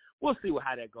we'll see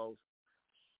how that goes.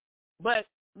 But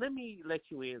let me let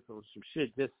you in on some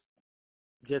shit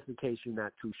just in case you're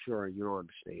not too sure and you don't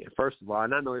understand. First of all,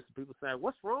 and I know there's some people saying,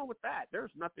 what's wrong with that? There's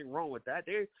nothing wrong with that.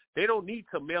 They don't need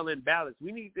to mail in ballots.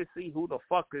 We need to see who the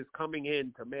fuck is coming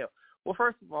in to mail. Well,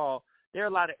 first of all, there are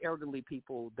a lot of elderly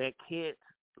people that can't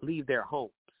leave their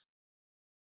homes.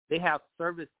 They have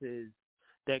services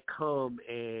that come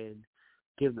and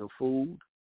give them food.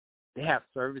 They have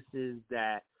services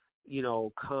that,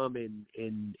 come and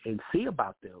see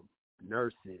about them,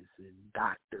 nurses and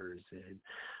doctors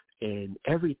and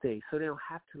everything, so they don't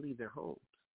have to leave their homes.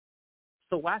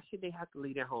 So why should they have to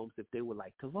leave their homes if they would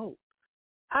like to vote?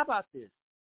 How about this?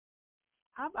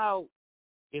 How about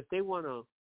if they want to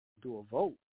do a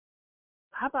vote,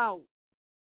 how about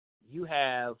you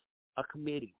have a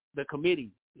committee? The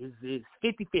committee is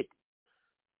 50-50.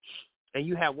 And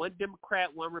you have one Democrat,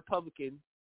 one Republican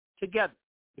together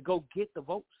to go get the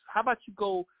votes. How about you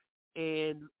go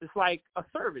and it's like a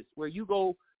service where you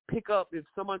go pick up if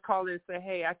someone calls in and say,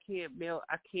 hey, I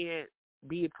can't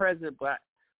be president, but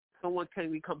someone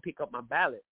can come pick up my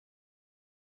ballot.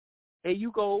 And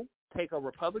you go take a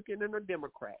Republican and a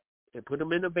Democrat and put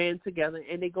them in a van together,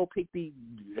 and they go pick they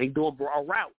do a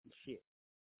route and shit,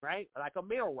 right? Like a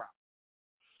mail route.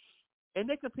 And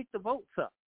they can pick the votes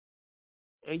up.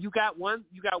 And you got one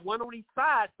on each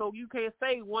side, so you can't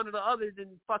say one of the others and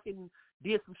fucking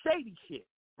did some shady shit,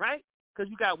 right? Because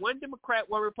you got one Democrat,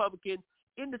 one Republican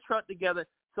in the truck together,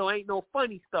 so ain't no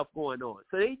funny stuff going on.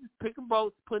 So they just picking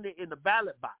votes, putting it in the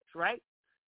ballot box, right?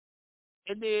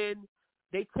 And then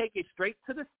they take it straight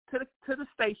to the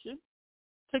station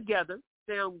together.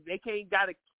 They can't got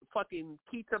a fucking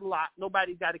key to the lock.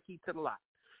 Nobody's got a key to the lock.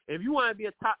 If you want to be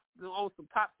on some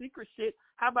top secret shit,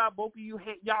 how about both of you,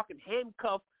 y'all can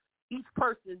handcuff each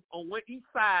person on each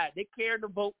side. They carry the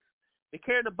votes, they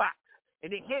carry the box,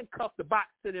 and they handcuff the box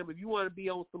to them if you want to be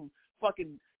on some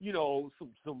fucking,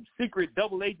 some secret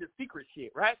double agent secret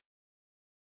shit, right?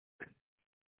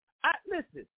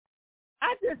 Listen,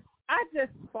 I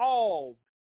just solved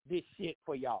this shit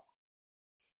for y'all.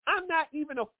 I'm not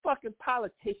even a fucking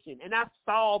politician, and I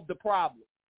solved the problem.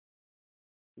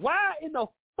 Why in the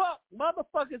fuck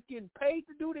motherfuckers getting paid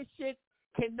to do this shit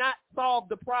cannot solve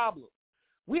the problem?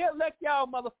 We elect y'all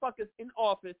motherfuckers in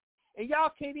office, and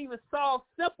y'all can't even solve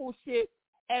simple shit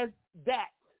as that.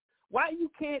 Why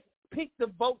you can't pick the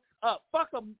votes up?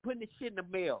 Fuck them putting the shit in the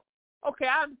mail. Okay,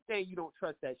 I understand you don't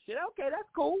trust that shit. Okay, that's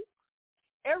cool.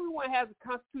 Everyone has a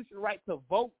constitutional right to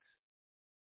vote.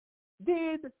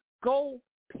 Then go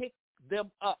pick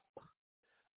them up.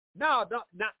 No,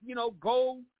 not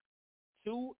go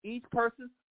to each person's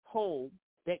home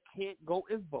that can't go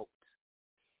and vote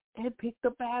and pick the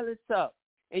ballots up.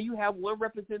 And you have one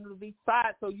representative of each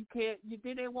side, so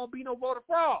then there won't be no voter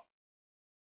fraud.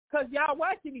 Because y'all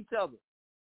watching each other.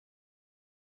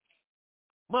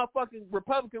 Motherfucking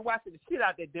Republican watching the shit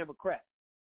out that Democrat.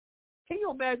 Can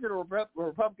you imagine a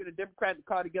Republican and Democrat to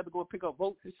call together, go and pick up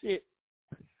votes and shit?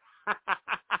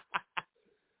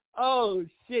 Oh,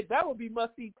 shit, that would be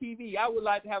must-see TV. I would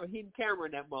like to have a hidden camera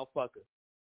in that motherfucker.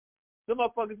 Some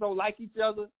motherfuckers don't like each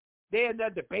other. They're in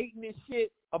there debating and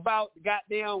shit about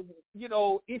goddamn,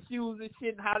 issues and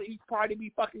shit and how each party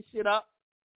be fucking shit up.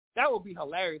 That would be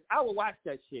hilarious. I would watch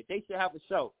that shit. They should have a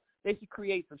show. They should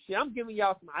create some shit. I'm giving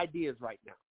y'all some ideas right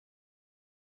now.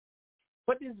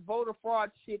 But this voter fraud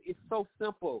shit is so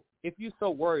simple if you're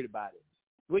so worried about it,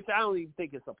 which I don't even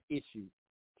think it's an issue.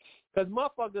 Because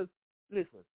motherfuckers,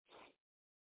 listen,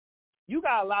 you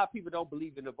got a lot of people don't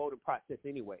believe in the voting process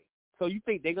anyway. So you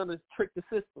think they're going to trick the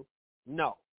system?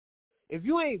 No. If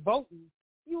you ain't voting,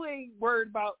 you ain't worried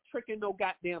about tricking no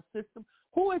goddamn system.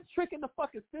 Who is tricking the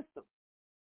fucking system?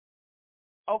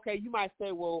 Okay, you might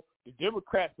say, well, the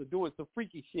Democrats are doing some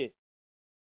freaky shit.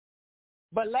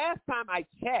 But last time I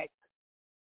checked,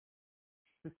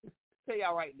 tell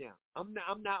y'all right now, I'm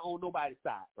not on nobody's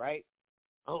side, right?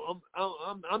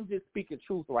 I'm just speaking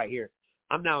truth right here.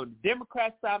 I'm not on the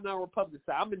Democrat side, I'm not on the Republican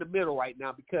side. I'm in the middle right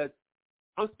now because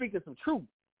I'm speaking some truth.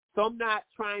 So I'm not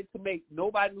trying to make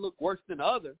nobody look worse than the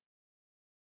other.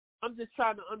 I'm just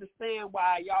trying to understand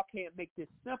why y'all can't make this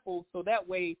simple so that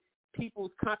way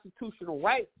people's constitutional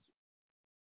rights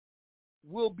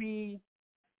will be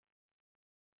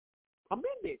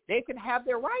amended. They can have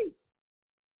their rights.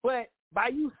 But by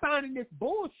you signing this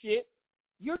bullshit,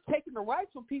 you're taking the rights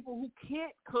from people who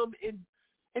can't come in.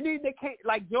 And then they can't,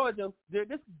 like Georgia, this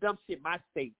is dumb shit, my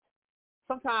state.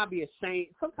 Sometimes I be ashamed.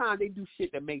 Sometimes they do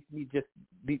shit that makes me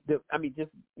make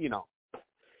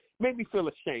me feel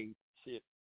ashamed. Shit.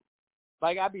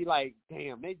 Like, I be like,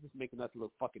 damn, they just making us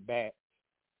look fucking bad.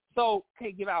 So,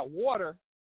 can't give out water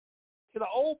to the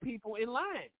old people in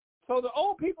line. So, the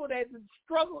old people that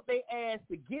struggled their ass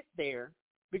to get there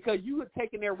because you were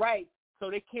taking their rights, so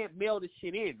they can't mail the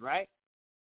shit in, right?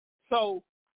 So,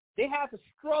 they have to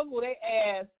struggle their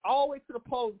ass all the way to the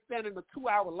polls and stand in a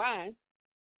 2-hour line,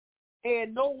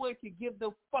 and no one can give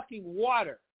them fucking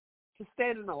water to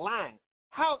stand in a line.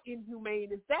 How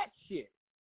inhumane is that shit?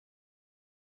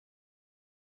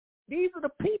 These are the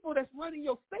people that's running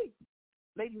your state,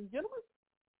 ladies and gentlemen.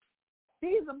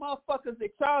 These are motherfuckers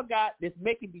that y'all got that's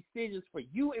making decisions for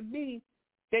you and me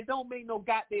that don't make no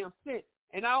goddamn sense.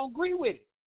 And I don't agree with it.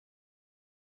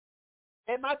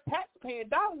 And my tax-paying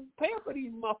dollars is paying for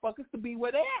these motherfuckers to be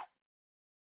where they at.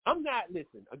 I'm not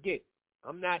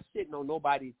shitting on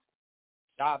nobody's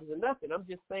jobs or nothing. I'm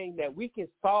just saying that we can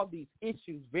solve these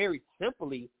issues very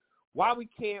simply. Why we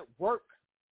can't work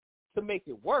to make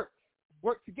it work?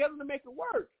 Work together to make it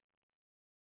work.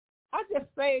 I just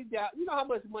saved out. You know how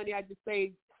much money I just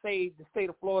saved the state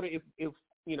of Florida if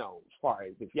you know, as far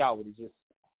as if y'all would have just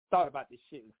thought about this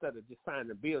shit instead of just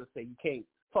signing a bill to say you can't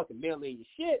fucking mail in your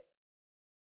shit.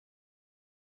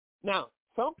 Now,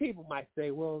 some people might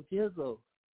say, well, Ljezzle,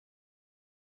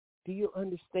 do you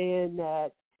understand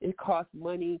that it costs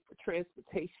money for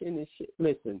transportation and shit?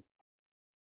 Listen,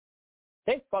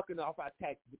 they fucking off our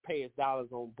taxpayers' dollars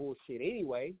on bullshit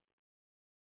anyway.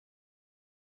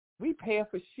 We pay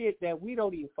for shit that we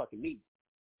don't even fucking need,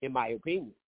 in my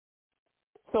opinion.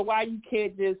 So why you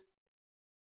can't just,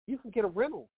 you can get a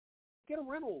rental. Get a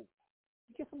rental.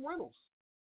 You get some rentals.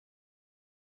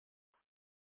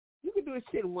 You can do this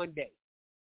shit in one day.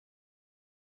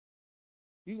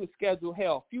 You can schedule,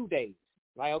 hell, a few days.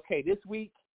 Like, okay, this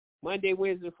week, Monday,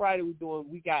 Wednesday, Friday,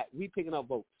 we picking up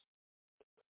votes.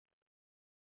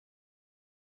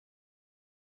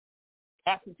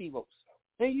 Absentee votes.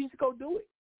 And you just go do it.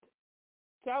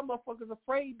 Y'all motherfuckers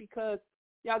afraid because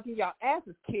y'all get y'all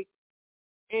asses kicked,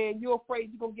 and you're afraid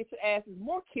you're going to get your asses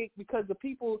more kicked because the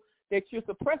people that you're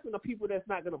suppressing are people that's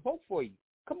not going to vote for you.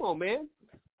 Come on, man.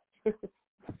 Let's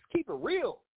keep it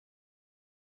real.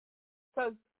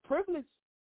 Because privileged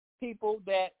people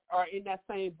that are in that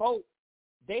same boat,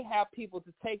 they have people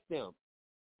to take them,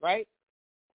 right?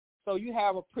 So you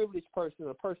have a privileged person,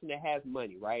 a person that has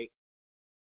money, right?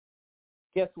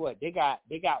 Guess what? They got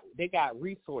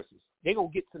resources. They're going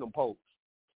to get to them polls.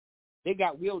 They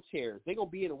got wheelchairs. They're going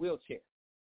to be in a wheelchair.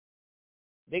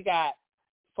 They got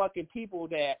fucking people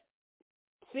that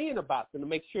seeing about them to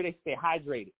make sure they stay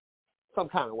hydrated some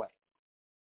kind of way.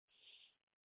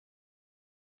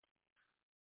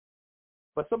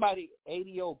 But somebody,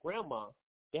 80-year-old grandma,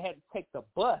 they had to take the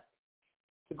bus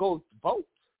to go vote.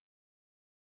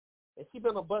 And she's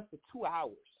been on a bus for 2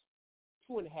 hours,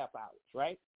 2.5 hours,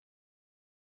 right?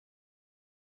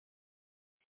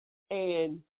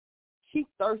 And she's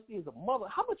thirsty as a mother.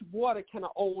 How much water can an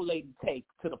old lady take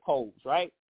to the polls,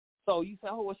 right? So you say,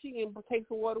 oh, well, she can take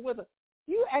some water with her.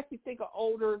 You actually think an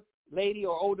older lady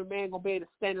or older man going to be able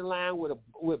to stand in line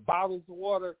with bottles of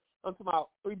water? I'm talking about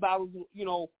 3 bottles, you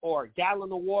know, or a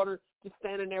gallon of water, just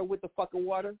standing there with the fucking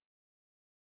water?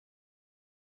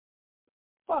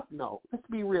 Fuck no. Let's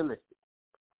be realistic.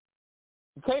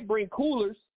 You can't bring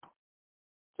coolers,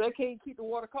 so they can't keep the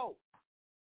water cold.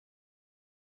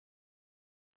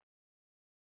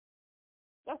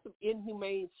 That's some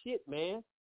inhumane shit, man.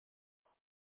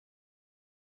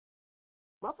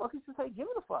 Motherfuckers just ain't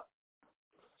giving a fuck.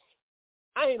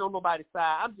 I ain't on nobody's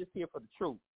side. I'm just here for the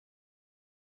truth.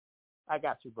 I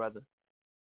got you, brother.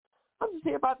 I'm just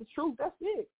here about the truth. That's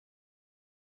it.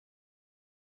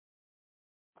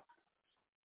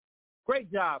 Great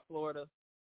job, Florida.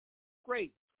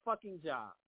 Great fucking job.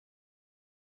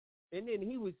 And then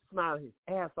he was smiling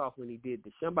his ass off when he did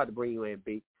this shit. I'm about to bring you in,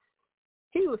 B.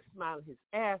 He was smiling his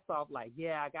ass off like,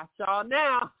 yeah, I got y'all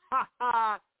now. Ha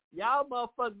ha. Y'all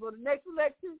motherfuckers for the next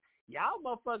election, y'all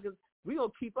motherfuckers, we going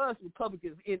to keep us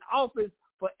Republicans in office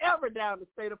forever down the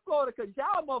state of Florida because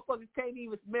y'all motherfuckers can't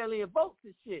even smell in votes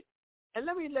and shit. And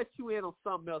let me let you in on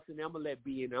something else, and I'm going to let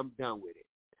B in. I'm done with it.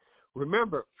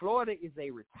 Remember, Florida is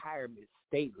a retirement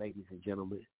state, ladies and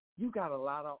gentlemen. You got a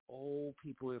lot of old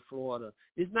people in Florida.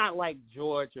 It's not like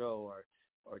Georgia or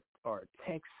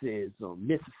Texas or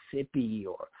Mississippi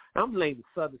or I'm blaming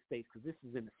southern states because this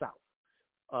is in the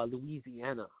South.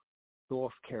 Louisiana,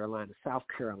 North Carolina, South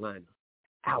Carolina,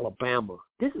 Alabama.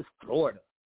 This is Florida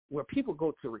where people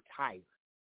go to retire.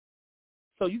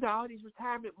 So you got all these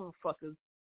retirement motherfuckers.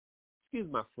 Excuse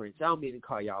my French. I don't mean to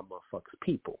call y'all motherfuckers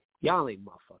people. Y'all ain't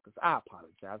motherfuckers. I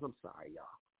apologize. I'm sorry, y'all.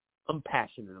 I'm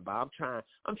passionate about it.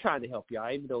 I'm trying to help y'all,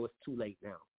 even though it's too late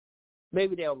now.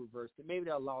 Maybe they'll reverse it. Maybe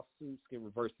their lawsuits can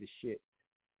reverse this shit.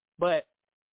 But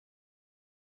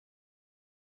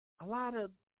a lot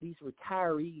of these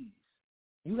retirees,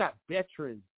 you got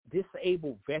veterans,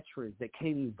 disabled veterans that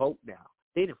can't even vote now.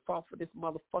 They done fought for this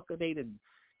motherfucker. They done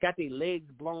got their legs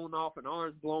blown off and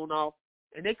arms blown off,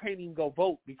 and they can't even go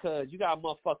vote because you got a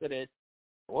motherfucker that,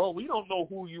 well, we don't know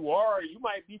who you are. You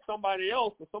might be somebody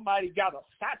else, or somebody got a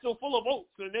satchel full of votes,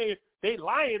 and they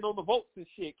lying on the votes and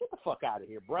shit. Get the fuck out of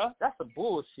here, bruh. That's some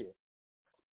bullshit.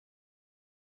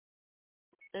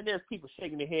 And there's people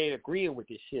shaking their head agreeing with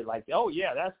this shit like, oh,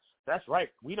 yeah, that's right.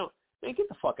 We don't. Man, get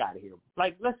the fuck out of here.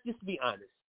 Like, let's just be honest.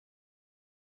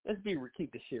 Let's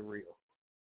keep this shit real.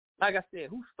 Like I said,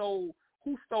 who stole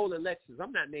who stole elections.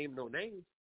 I'm not naming no names.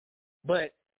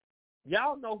 But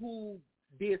y'all know who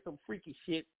did some freaky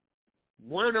shit.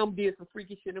 One of them did some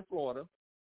freaky shit in Florida.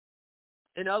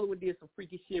 And the other one did some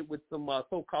freaky shit with some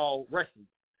so-called Russians.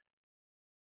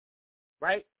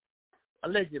 Right?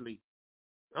 Allegedly.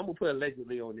 I'm going to put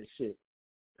allegedly on this shit.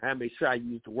 I have to make sure I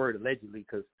use the word allegedly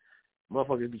because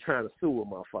motherfuckers be trying to sue a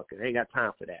motherfucker. They ain't got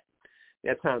time for that. They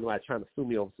got time to trying to sue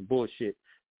me over some bullshit.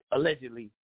 Allegedly.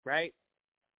 Right?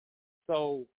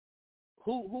 So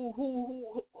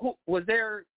who was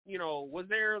there, was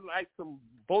there like some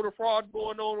voter fraud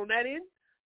going on that end?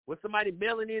 Was somebody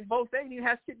mailing in votes? They didn't even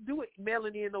have shit to do with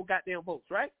mailing in no goddamn votes,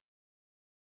 right?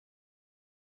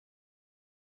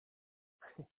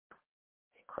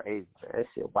 Crazy, man. That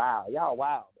shit wild. Y'all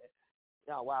wild, man.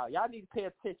 Y'all wild. Y'all need to pay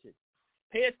attention.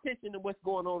 Pay attention to what's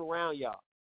going on around y'all.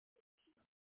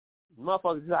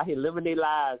 Motherfuckers out here living their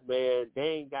lives, man. They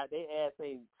ain't got their ass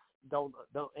ain't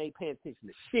paying attention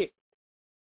to shit.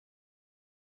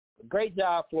 Great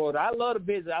job, Florida. I love the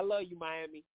business. I love you,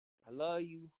 Miami. I love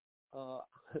you,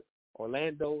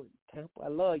 Orlando and Tampa. I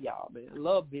love y'all, man. I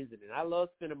love visiting. I love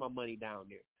spending my money down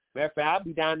there. Matter of fact, I'll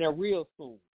be down there real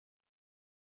soon.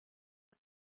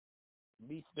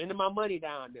 Be spending my money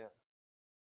down there.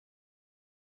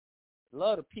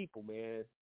 Love the people, man.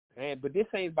 But this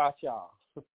ain't about y'all.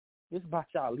 This is about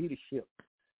y'all leadership.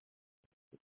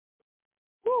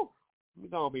 Woo! We're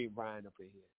going to be Brian up in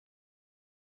here.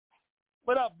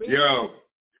 What up, Big? Yo.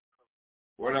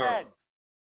 What up?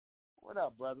 What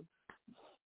up, brother?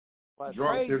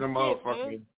 Drunk to the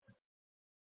motherfucking.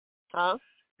 Huh?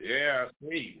 Yeah, I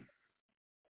see.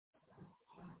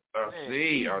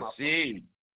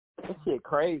 That shit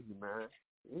crazy, man.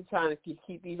 We're trying to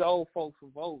keep these old folks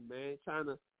from voting, man. Trying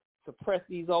to suppress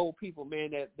these old people,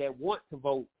 man, that want to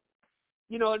vote.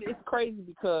 It's crazy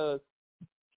because,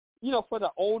 for the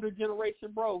older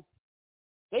generation, bro,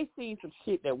 they seen some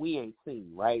shit that we ain't seen,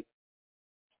 right?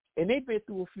 And they've been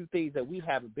through a few things that we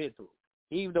haven't been through.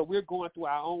 Even though we're going through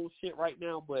our own shit right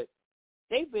now, but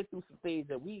they've been through some things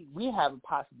that we haven't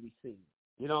possibly seen.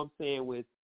 You know what I'm saying? With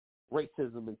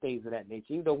racism and things of that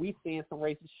nature. Even though we've seen some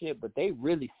racist shit, but they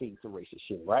really seen some racist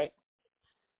shit, right?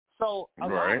 So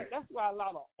that's why a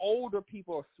lot of older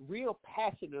people are real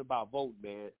passionate about voting,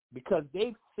 man, because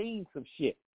they've seen some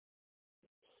shit.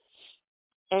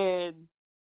 And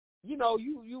you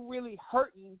really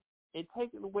hurting and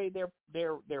taking away their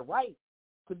right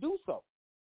to do so.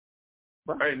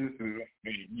 Right.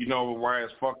 You know why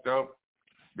it's fucked up?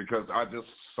 Because I just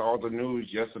saw the news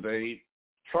yesterday.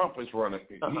 Trump is running.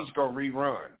 He's going to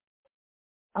rerun.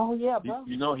 Oh, yeah, bro.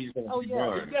 He's going to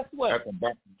rerun. Yeah.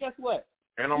 Guess what?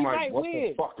 And I'm like, what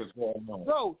the fuck is going on?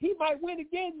 Bro, he might win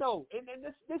again, though. And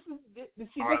this is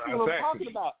what I'm talking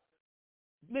about.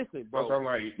 Listen, bro.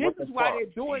 This is why they're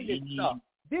doing this stuff.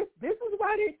 This is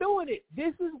why they're doing it.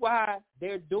 This is why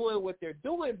they're doing what they're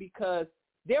doing, because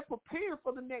they're preparing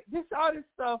for the next. All this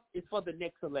stuff is for the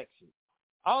next election.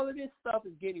 All of this stuff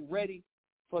is getting ready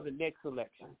for the next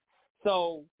election.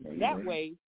 So that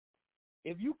way,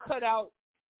 if you cut out,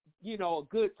 a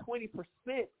good 20%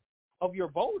 of your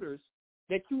voters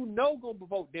that going to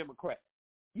vote Democrat,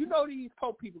 these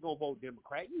poor people going to vote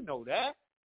Democrat. You know that.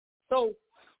 So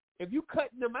if you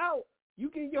cutting them out, you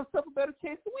give yourself a better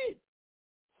chance to win.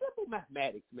 Simple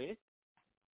mathematics, man.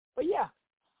 But yeah,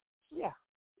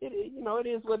 it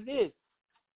is what it is.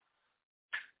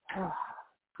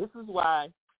 This is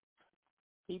why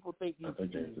people think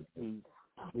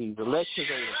these elections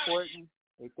ain't important.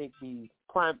 They think these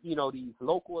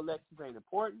local elections ain't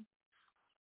important.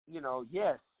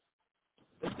 Yes,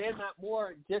 but they're not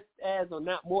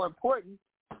not more important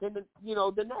than the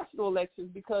national elections,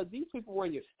 because these people were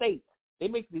in your state. They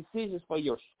make decisions for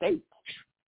your state.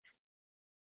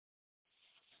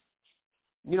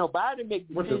 Biden makes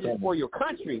decisions for your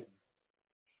country,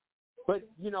 but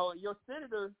your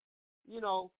senator,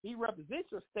 he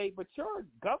represents your state, but your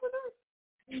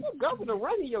governor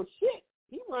running your shit.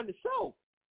 He run the show.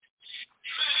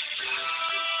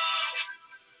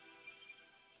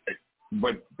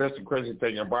 But that's the crazy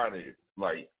thing about it.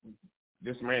 Like,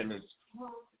 this man is,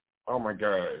 oh my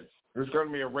God, there's going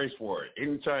to be a race for it.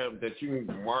 Anytime that you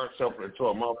march up into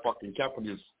a motherfucking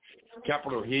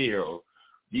Capitol Hill,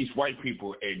 these white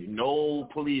people, and no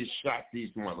police shot these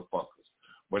motherfuckers.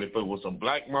 But if it was a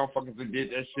black motherfucker that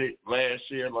did that shit last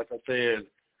year, like I said,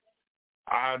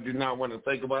 I do not want to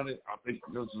think about it. I think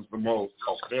this is the most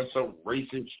offensive,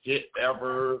 racist shit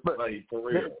ever, for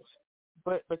real.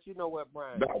 But you know what,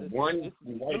 Brian? Not one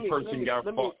white person got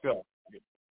fucked up.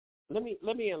 Let me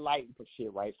enlighten for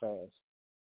shit right fast.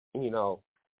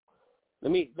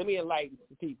 Let me enlighten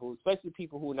people, especially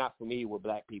people who are not familiar with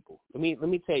black people. Let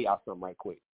me tell y'all something right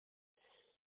quick.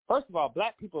 First of all,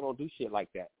 black people don't do shit like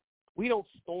that. We don't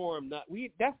storm.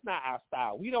 That's not our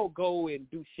style. We don't go and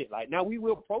do shit like. Now we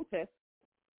will protest.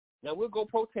 Now we'll go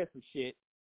protest some shit.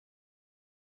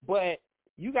 But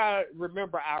you gotta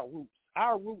remember our roots.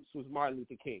 Our roots was Martin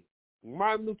Luther King.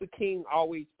 Martin Luther King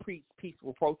always preached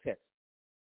peaceful protest.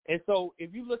 And so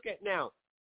if you look at now,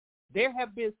 there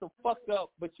have been some fucked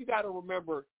up, but you got to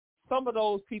remember some of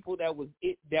those people that was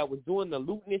doing the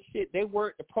looting and shit, they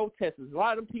weren't the protesters. A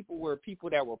lot of them people were people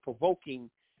that were provoking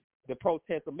the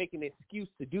protest or making an excuse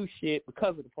to do shit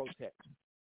because of the protest.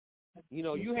 You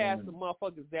know, you had some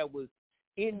motherfuckers that was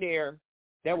in there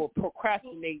that were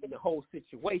procrastinating the whole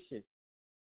situation.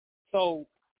 So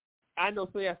I know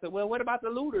somebody said, well, what about the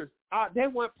looters? They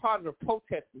weren't part of the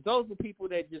protesters. Those were people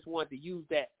that just wanted to use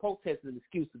that protest as an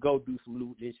excuse to go do some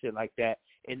looting and shit like that.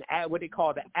 And what they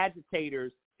call the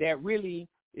agitators that really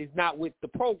is not with the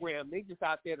program. They just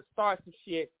out there to start some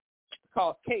shit,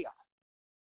 cause chaos.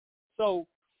 So,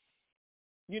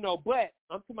 you know, but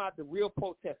I'm talking about the real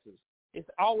protesters. It's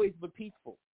always been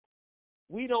peaceful.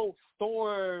 We don't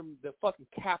storm the fucking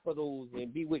capitals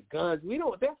and be with guns.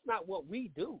 That's not what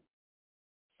we do.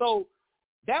 So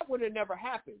that would have never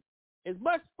happened. As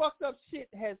much fucked up shit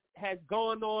has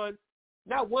gone on,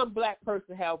 not one black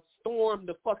person have stormed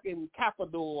the fucking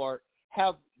Capitol or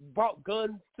have brought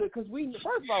guns to, because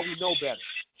first of all, we know better.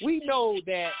 We know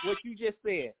that what you just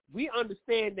said, we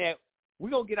understand that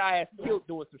we're going to get our ass killed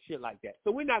doing some shit like that.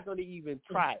 So we're not going to even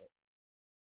try it.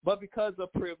 But because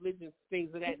of privilege and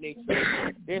things of that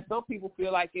nature, there's some people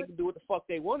feel like they can do what the fuck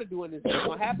they want to do and it's not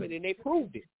going to happen, and they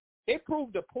proved it. They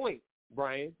proved the point,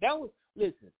 Brian.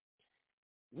 Listen,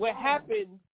 what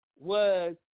happened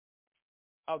was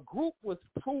a group was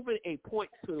proving a point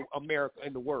to America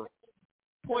and the world.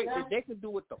 Point that they can do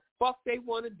what the fuck they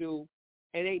want to do,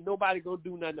 and ain't nobody going to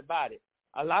do nothing about it.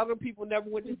 A lot of them people never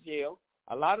went to jail.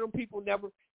 A lot of them people never,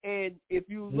 and if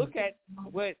you look at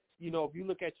if you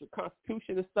look at your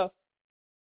Constitution and stuff,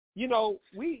 you know,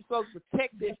 we supposed to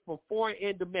protect this from foreign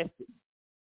and domestic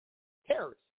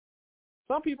terrorists.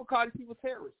 Some people call these people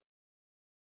terrorists.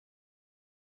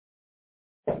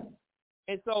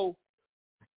 And so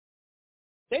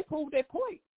they proved their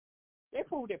point.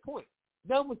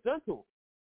 Nothing was done to them.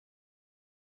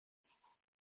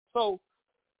 So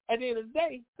at the end of the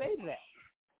day, say to that.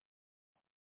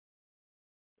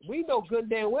 We know good and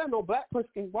damn well no black person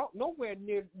can walk nowhere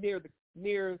near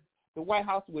the White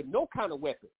House with no kind of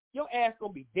weapon. Your ass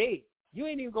gonna be dead. You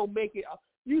ain't even gonna make it.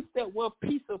 You step one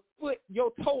piece of foot,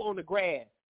 your toe on the grass,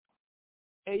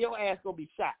 and your ass gonna be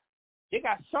shot. They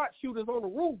got sharpshooters on the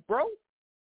roof, bro.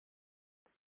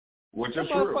 Which is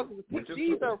true.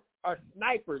 These are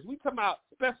snipers. We talking about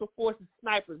special forces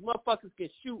snipers. Motherfuckers can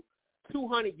shoot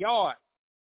 200 yards.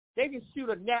 They can shoot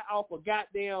a gnat off a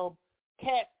goddamn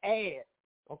cat's ass.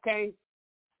 Okay?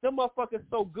 Them motherfuckers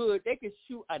so good, they can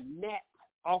shoot a gnat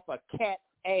off a cat's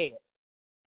ass.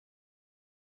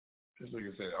 This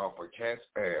nigga said off a cat's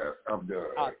ass. I'm done.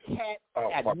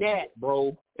 A gnat,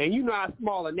 bro. And you know how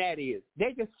small a gnat is.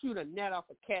 They can shoot a gnat off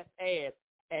a cat's ass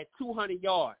at 200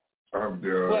 yards. I'm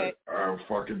done. I'm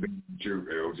fucking done with you,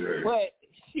 LJ. But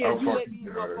shit, you let these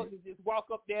motherfuckers just walk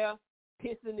up there,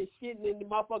 pissing and shitting in the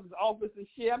motherfuckers' office and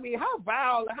shit. I mean, how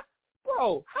vile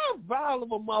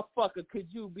of a motherfucker could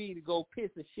you be to go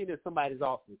piss and shit in somebody's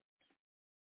office?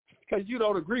 Because you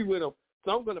don't agree with them.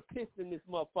 So I'm going to piss in this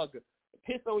motherfucker.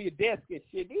 Piss on your desk and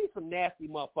shit. These some nasty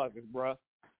motherfuckers, bro.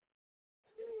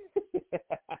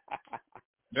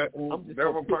 That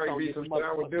will probably be some shit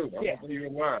I would do. I'm going to tell you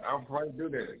why. I'll probably do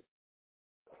that.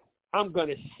 I'm going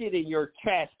to shit in your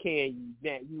trash can,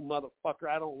 you motherfucker.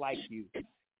 I don't like you.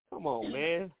 Come on,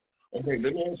 man. Okay,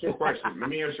 let me ask you a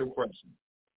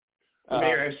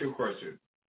question.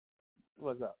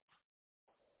 What's up?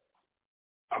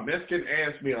 A Mexican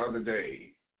asked me the other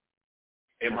day,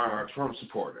 am I a Trump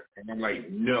supporter? And I'm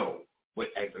like, no. But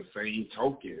at the same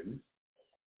token,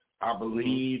 I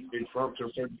believe in Trump to a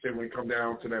certain extent when it comes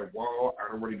down to that wall.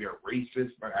 I don't want to be a racist,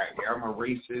 but I am a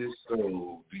racist.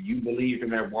 So do you believe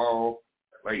in that wall?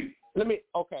 Like, let me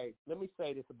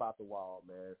say this about the wall,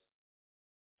 man.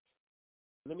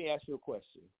 Let me ask you a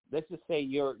question. Let's just say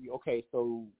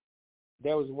so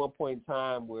there was one point in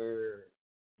time where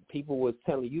people was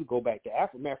telling you to go back to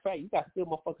Africa. Matter of fact, you got still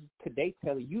motherfuckers today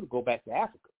telling you to go back to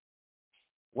Africa.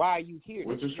 Why are you here?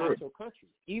 Which this is not your country,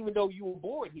 even though you were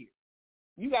born here.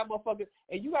 You got motherfuckers,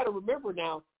 and you got to remember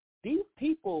now, these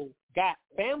people got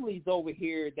families over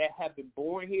here that have been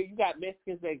born here. You got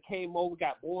Mexicans that came over,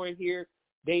 got born here.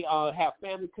 They have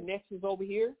family connections over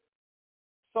here.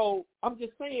 So I'm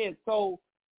just saying, so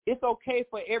it's okay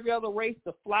for every other race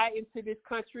to fly into this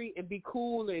country and be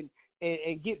cool and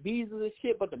get visas and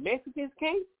shit, but the Mexicans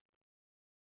can't?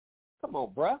 Come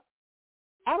on, bruh.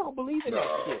 I don't believe in that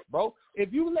shit, bro.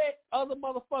 If you let other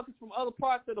motherfuckers from other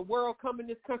parts of the world come in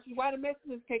this country, why the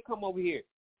Mexicans can't come over here?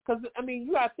 Because, I mean,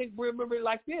 you got to remember it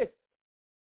like this.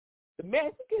 The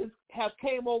Mexicans have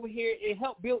came over here and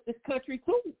helped build this country,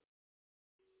 too.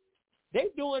 They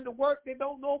doing the work that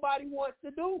nobody wants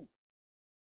to do.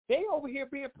 They over here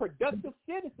being productive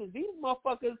citizens. These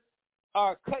motherfuckers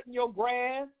are cutting your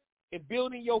grass and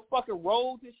building your fucking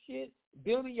roads and shit,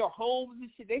 building your homes and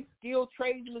shit. They skilled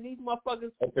tradesmen. These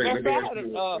motherfuckers.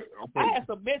 I had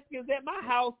some Mexicans at my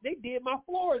house. They did my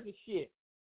floors and shit.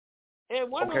 And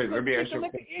one of them look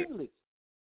English.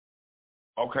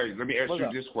 Okay, let me ask you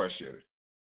this question.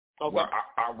 Okay. Well,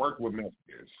 I work with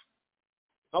Mexicans.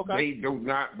 Okay. They do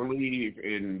not believe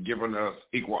in giving us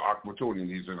equal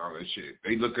opportunities and all that shit.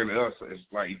 They look at us as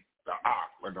like the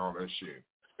op and all that shit.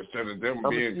 Instead of them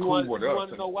being cool with us. You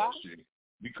want to know why? Shit.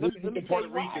 Because let me Puerto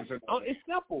Ricans and all that. It's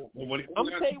simple. I'm going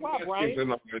to tell you why, Brian.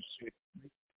 When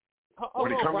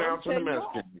it comes down to the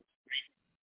Mexicans.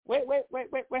 Wait,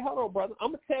 hold on, brother.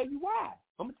 I'm going to tell you why.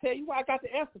 I got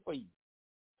the answer for you.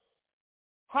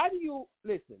 How do you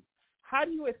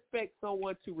expect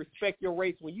someone to respect your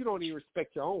race when you don't even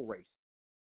respect your own race?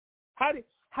 How do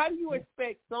you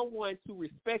expect someone to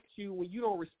respect you when you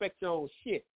don't respect your own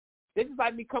shit? This is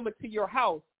like me coming to your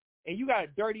house and you got a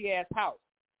dirty ass house.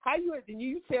 How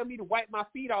you tell me to wipe my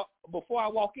feet off before I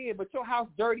walk in, but your house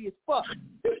dirty as fuck?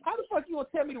 How the fuck you gonna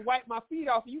tell me to wipe my feet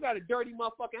off and you got a dirty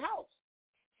motherfucking house?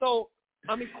 So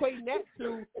I'm equating that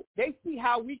to they see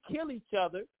how we kill each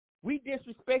other, we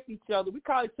disrespect each other, we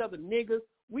call each other niggas,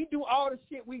 we do all the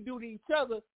shit we do to each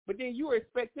other, but then you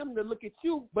expect them to look at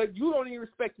you, but you don't even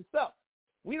respect yourself.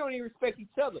 We don't even respect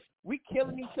each other. We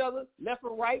killing each other left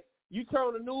and right. You turn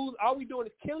on the news, all we doing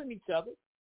is killing each other.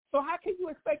 So how can you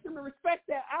expect them to respect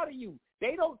that out of you?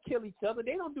 They don't kill each other.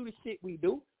 They don't do the shit we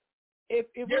do. They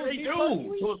do.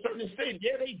 To a certain extent,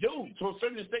 yeah, they do. To a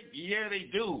certain extent, yeah, they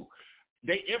do.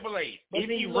 They emulate.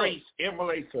 Any race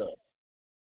emulates us.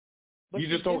 You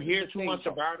just don't hear too much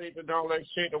about it and all that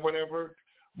shit or whatever.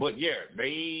 But, yeah,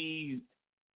 they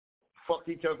fuck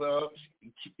each other up,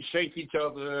 shake each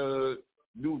other,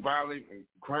 do violent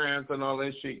crimes and all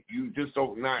that shit. You just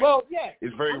don't know. Well, yeah.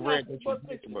 It's very rare that you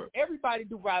everybody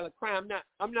do violent crime.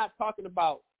 I'm not talking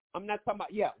about,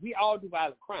 yeah, we all do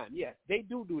violent crime. Yes, they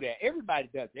do that. Everybody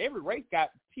does it. Every race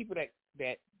got people that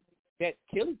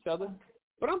kill each other.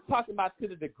 But I'm talking about to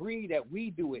the degree that we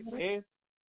do it, man.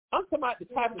 I'm talking about the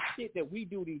type of shit that we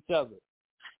do to each other.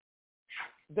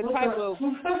 The type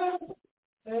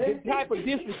of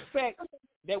disrespect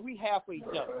that we have for each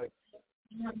other.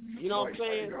 You know what I'm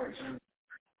saying?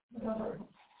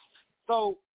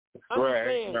 So I'm just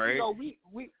saying, you know,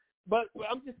 but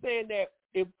I'm just saying that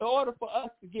in order for us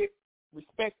to get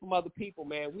respect from other people,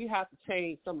 man, we have to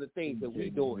change some of the things that we're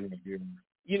doing.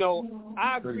 You know,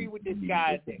 I agree with this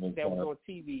guy that was on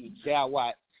TV that I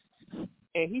watched,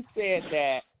 and he said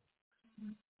that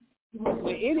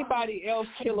when anybody else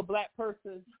kill a black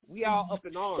person, we all up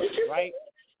in arms, right?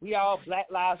 We all Black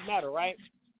Lives Matter, right?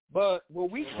 But when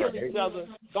we kill each other,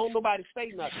 don't nobody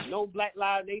say nothing. No Black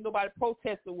Lives, ain't nobody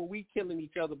protesting when we killing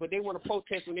each other, but they want to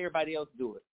protest when everybody else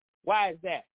do it. Why is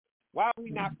that? Why are we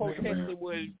not protesting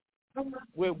when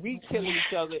we killing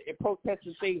each other and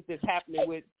protesting things that's happening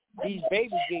with these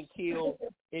babies getting killed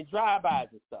in drive-bys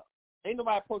and stuff? Ain't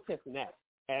nobody protesting that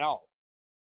at all.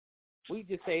 We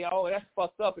just say, oh, that's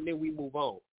fucked up, and then we move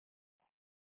on.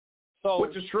 So,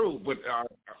 which is true, but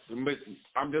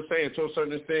I'm just saying to a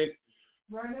certain extent.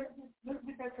 Go ahead.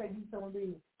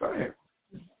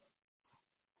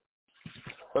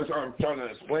 That's what I'm trying to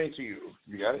explain to you.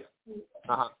 You got it?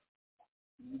 Uh-huh.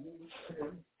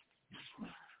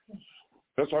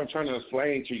 That's what I'm trying to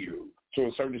explain to you. To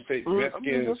a certain extent,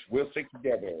 Mexicans will stick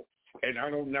together, and I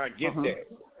do not get that.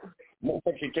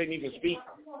 Motherfucker can't even speak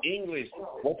English,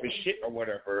 whooping shit or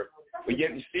whatever, but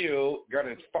yet he still got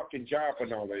his fucking job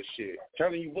and all that shit.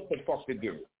 Telling you what the fuck to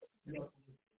do.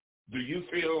 Do you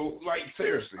feel like,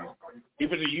 seriously,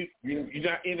 even though you're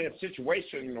not in that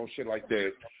situation, you know, shit like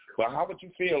that, but how would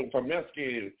you feel if a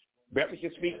Mexican barely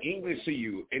can speak English to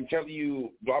you and tell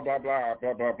you blah, blah, blah,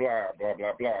 blah, blah, blah, blah,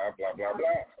 blah, blah, blah, blah,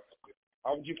 blah?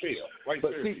 How would you feel? Like,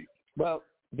 seriously. See, well,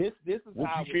 this is would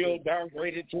how you feel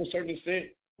downgraded to a certain extent?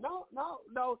 No.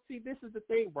 See, this is the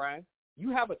thing, Brian.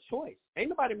 You have a choice. Ain't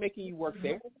nobody making you work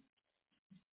there.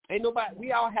 Ain't nobody.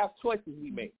 We all have choices we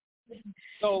make.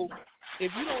 So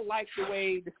if you don't like the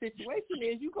way the situation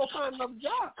is, you go find another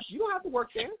job. You don't have to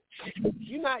work there.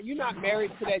 You're not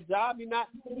married to that job. You're not.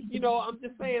 You know, I'm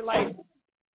just saying, like,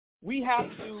 we have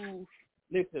to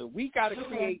listen. We got to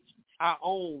create our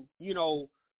own,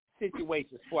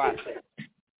 situations for ourselves.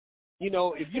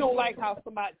 If you don't like how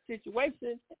somebody's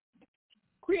situation,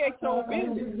 create your own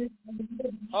business.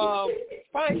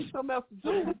 Find you something else to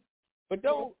do, but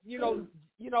don't.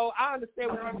 I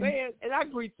understand what you're saying, and I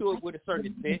agree to it with a certain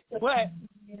extent. But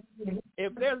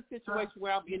if there's a situation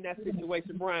where I'm in that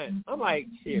situation, Brian, I'm like,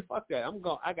 shit, fuck that. I'm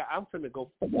finna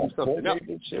go do something else.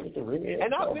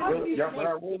 And I've been in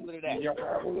situations similar to that.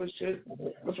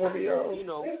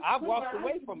 I walked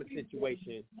away from a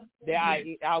situation that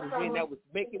I was in that was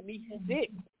making me sick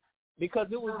because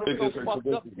it was just so fucked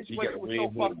up. The situation was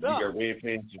so fucked up.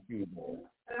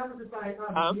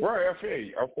 Right, I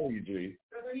feel you, G.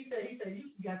 He said you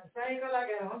got the same girl I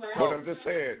got. I'm like, but I'm just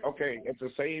saying, okay, it's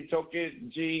the same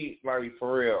token, G, like,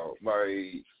 for real.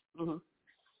 Like,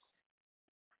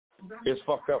 it's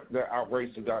fucked up that our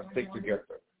races don't stick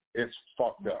together. It's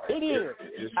fucked up. It is.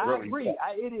 It's I really agree.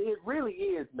 It really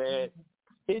is, man.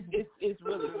 It's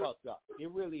really fucked up.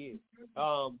 It really is.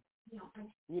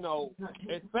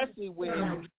 Especially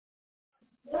when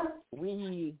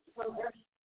we,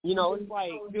 it's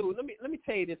like, dude, let me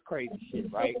tell you this crazy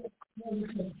shit, right?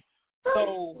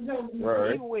 So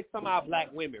even with some of our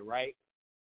black women, right?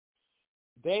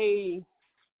 They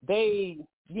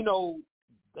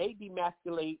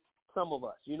demasculate some of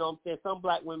us. You know what I'm saying? Some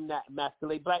black women that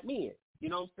emasculate black men. You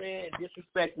know what I'm saying?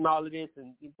 Disrespect and all of this,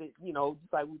 and just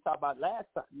like we talked about last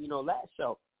time, last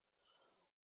show.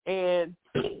 And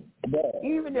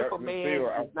even if a man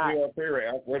is not,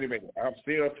 wait a minute, I'm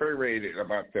still infuriated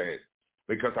about that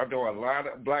because I know a lot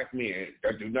of black men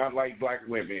that do not like black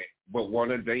women but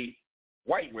want to date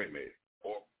white women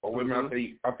or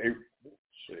women. I think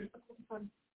shit.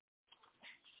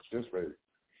 Just right.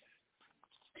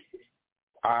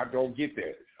 I don't get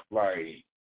that. Like,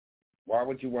 why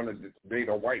would you want to date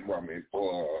a white woman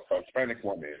or a Hispanic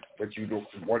woman, but you don't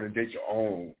want to date your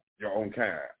own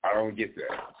kind? I don't get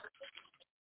that.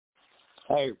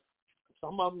 Hey,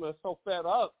 some of them are so fed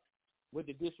up with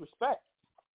the disrespect.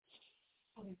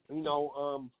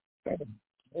 Some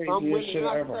women,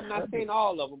 I'm not saying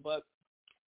all of them, but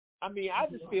I mean, I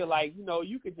just feel like,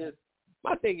 you could just,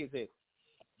 my thing is this.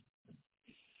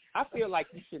 I feel like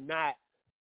you should not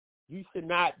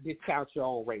discount your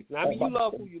own race. Now, I mean, you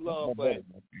love who you love, but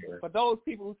for those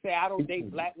people who say I don't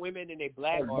date black women and they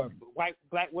black, or white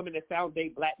black women that sound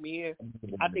date black men,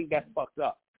 I think that's fucked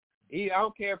up. I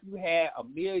don't care if you had a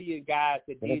million guys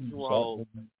that did you wrong.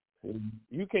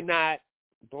 You cannot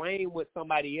blame what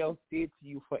somebody else did to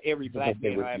you for every black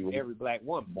man or every black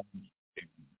woman.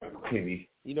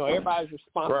 Everybody's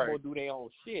responsible to do their own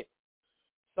shit.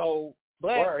 So,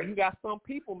 but you got some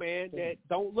people, man, that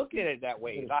don't look at it that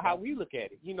way, like how we look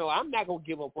at it. I'm not going to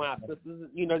give up on our sisters,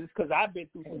 just because I've been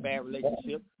through some bad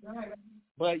relationships.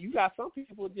 But you got some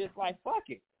people just like, fuck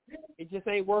it. It just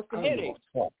ain't worth the headache.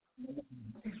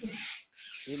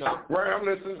 Right, I'm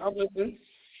listening.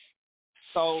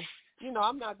 So,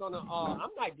 I'm not going to,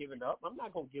 I'm not giving up. I'm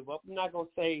not going to give up. I'm not going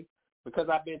to say because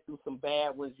I've been through some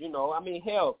bad ones, I mean,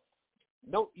 hell,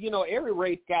 every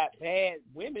race got bad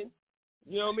women.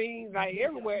 You know what I mean? Like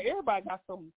everywhere, everybody got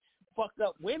some fucked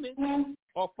up women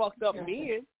or fucked up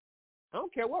men. I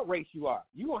don't care what race you are.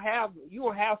 You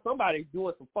gonna have somebody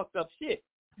doing some fucked up shit.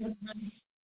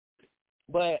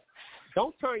 But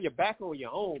don't turn your back on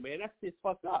your own, man. That's just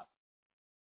fucked up.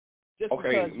 Just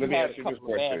okay, let me ask you this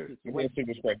question. Let me ask you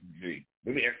this question, G.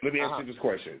 Let me ask you this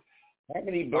question. How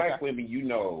many black women you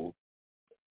know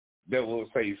that will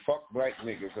say fuck black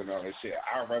niggas and all that shit?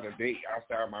 I'd rather date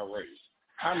outside my race.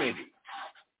 How many?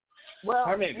 Well,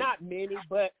 not many,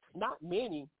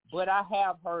 but I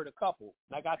have heard a couple.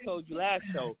 Like I told you last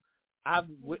show, I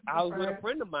was with a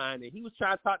friend of mine, and he was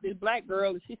trying to talk to this black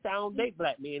girl, and she said, I don't date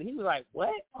black men. He was like, what?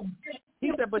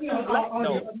 He said, but you're black,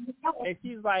 though. And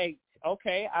she's like,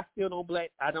 okay, I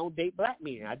don't date black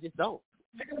men. I just don't.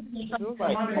 It was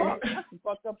like, fuck, that's some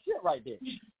fucked up shit right there.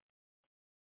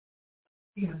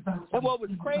 And what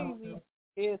was crazy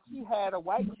is she had a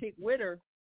white chick with her.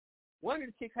 One of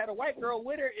the chicks had a white girl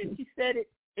with her, and she said it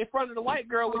in front of the white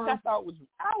girl, which I thought was,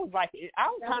 I was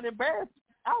kind of embarrassed.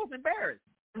 I was embarrassed.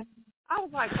 I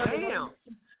was like, damn,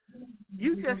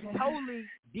 you just totally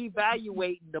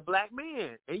devaluating the black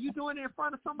man, and you doing it in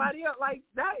front of somebody else. Like,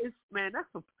 that is, man,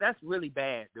 that's really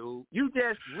bad, dude. You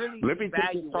just really Let me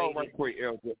take this call right quick,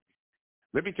 Elder.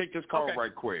 Let me take this call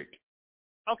right quick.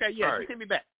 Okay, yeah, just hit me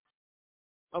back.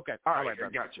 Okay. All right, I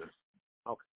got you.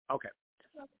 Okay.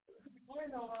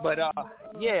 But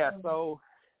yeah, so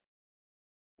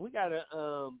we gotta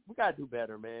do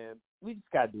better, man. We just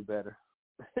gotta do better.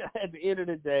 At the end of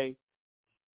the day,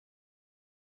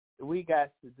 we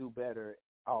got to do better.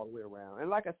 all the way around. And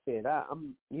like I said,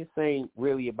 this ain't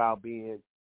really about being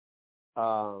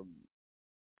racist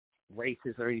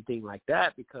or anything like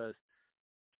that because,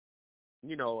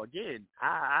 you know, again,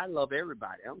 I love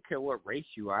everybody. I don't care what race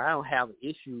you are. I don't have an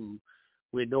issue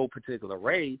with no particular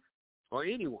race or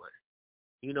anyone.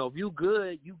 You know, if you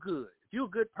good, you good. If you're a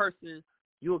good person,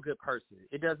 you're a good person.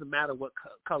 It doesn't matter what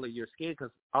color your skin,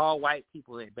 because all white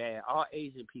people ain't bad. All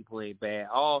Asian people ain't bad.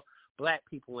 All black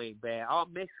people ain't bad. All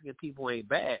Mexican people ain't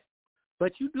bad.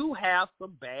 But you do have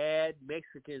some bad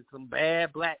Mexicans, some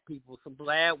bad black people, some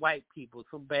bad white people,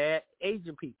 some bad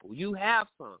Asian people. You have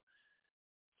some.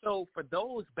 So for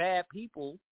those bad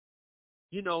people,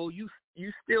 you know, you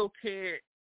still can't,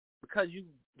 because you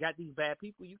got these bad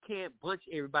people, you can't bunch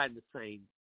everybody in the same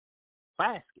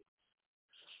basket.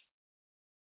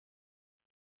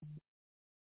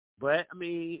 But, I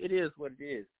mean, it is what it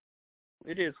is.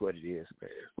 It is what it is, man.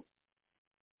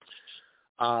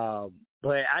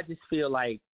 But I just feel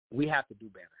like we have to do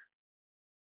better.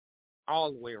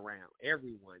 All the way around.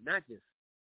 Everyone. Not just,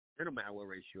 it don't matter what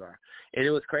race you are. And it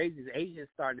was crazy. Asians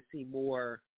starting to see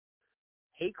more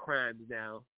hate crimes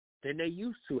now than they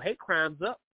used to. Hate crimes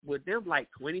up with them like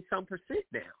 20-some%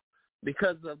 now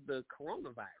because of the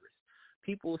coronavirus.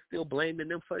 People are still blaming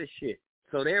them for the shit.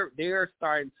 So they're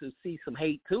starting to see some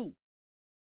hate too.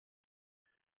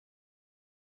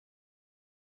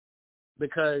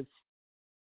 Because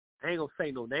I ain't gonna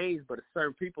say no names, but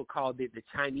certain people called it the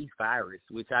Chinese virus,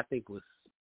 which I think was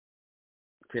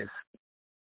just,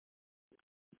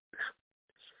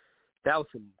 that was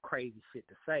some crazy shit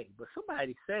to say. But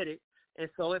somebody said it, and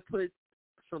so it put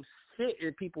some shit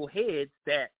in people's heads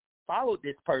that followed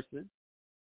this person,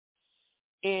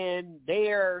 and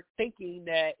they're thinking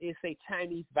that it's a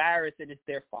Chinese virus and it's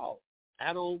their fault.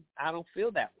 I don't feel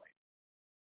that way.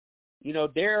 You know,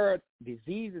 there are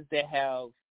diseases that have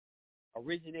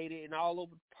originated in all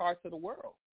over parts of the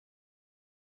world.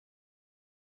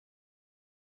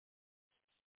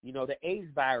 You know, the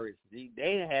AIDS virus,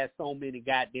 they had so many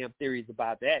goddamn theories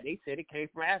about that. They said it came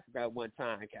from Africa at one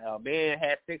time. A man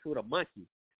had sex with a monkey.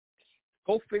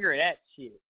 Go figure that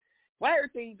shit. Why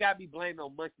everything got to be blamed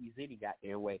on monkeys any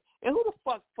goddamn way? And who the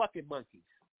fuck fucking monkeys?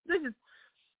 This is,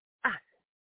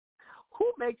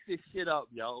 who makes this shit up,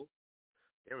 yo?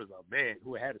 There was a man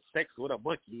who had sex with a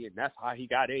monkey, and that's how he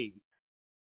got AIDS.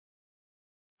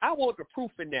 I want the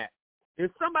proof in that.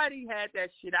 If somebody had that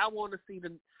shit, I want to see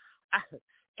them.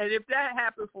 And if that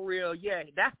happened for real, yeah,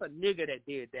 that's a nigga that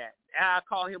did that. I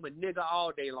call him a nigga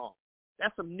all day long.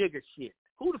 That's some nigga shit.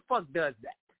 Who the fuck does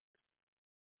that?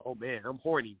 Oh, man, I'm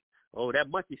horny. Oh, that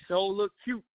monkey so look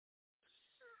cute.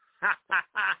 Ha, ha,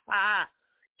 ha, ha.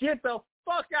 Get the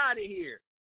fuck out of here.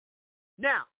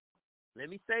 Now, let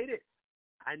me say this.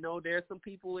 I know there's some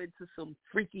people into some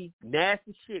freaky,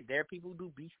 nasty shit. There are people who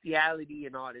do bestiality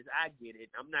and all this. I get it.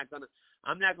 I'm not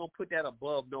gonna put that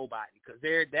above nobody because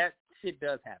that shit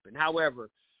does happen. However,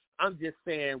 I'm just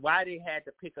saying why they had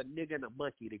to pick a nigga and a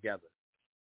monkey together.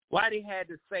 Why they had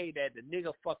to say that the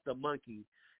nigga fucked the monkey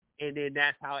and then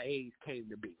that's how AIDS came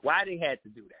to be. Why they had to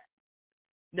do that.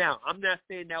 Now, I'm not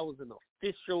saying that was an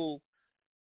official,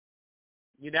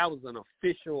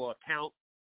 account.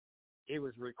 It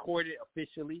was recorded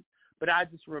officially, but I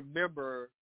just remember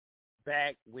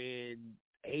back when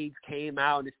AIDS came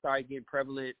out and it started getting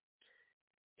prevalent,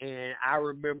 and I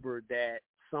remember that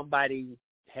somebody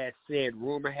had said,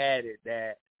 rumor had it,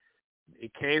 that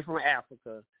it came from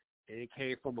Africa and it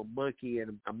came from a monkey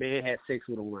and a man had sex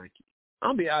with a monkey.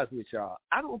 I'll be honest with y'all.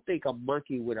 I don't think a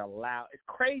monkey would allow, as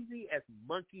crazy as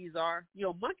monkeys are,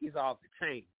 monkeys are off the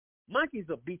chain. Monkeys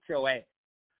will beat your ass.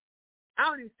 I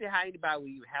don't even see how anybody would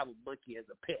even have a monkey as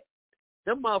a pet.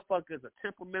 Them motherfuckers are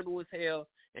temperamental as hell,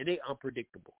 and they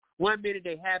unpredictable. 1 minute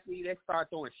they happy, they start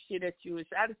throwing shit at you. And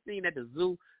I just seen at the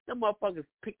zoo, them motherfuckers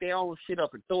pick their own shit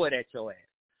up and throw it at your ass.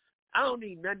 I don't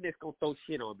need nothing that's going to throw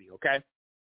shit on me, okay?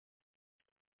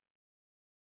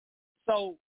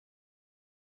 So,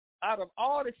 out of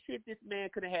all the shit this man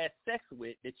could have had sex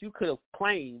with that you could have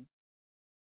claimed,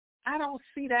 I don't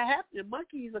see that happening.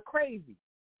 Monkeys are crazy.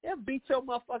 They'll beat your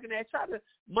motherfucking ass. Try to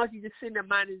monkey just sitting there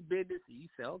minding his business, and you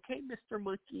say, okay, Mr.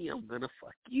 Monkey, I'm going to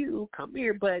fuck you. Come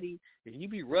here, buddy. And you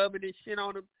be rubbing this shit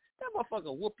on him. That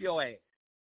motherfucker whoop your ass.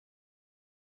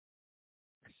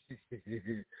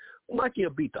 Monkey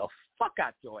will beat the fuck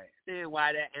out your ass. Then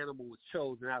why that animal was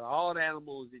chosen out of all the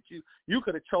animals that you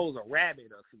could have chose a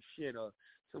rabbit or some shit or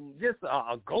some just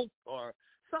a goat or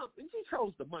something. You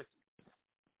chose the monkey.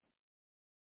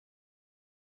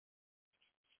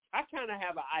 I kind of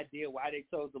have an idea why they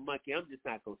chose the monkey. I'm just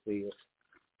not going to see it.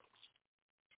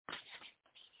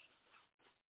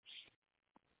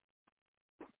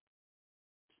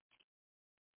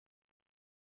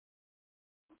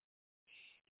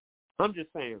 I'm just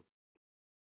saying.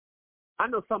 I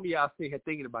know some of y'all sitting here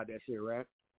thinking about that shit, right?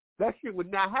 That shit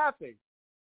would not happen.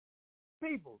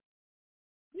 People,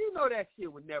 you know that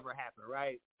shit would never happen,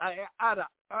 right?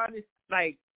 Honest,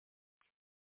 like,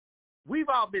 we've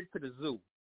all been to the zoo,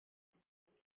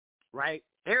 right?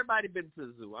 Everybody been to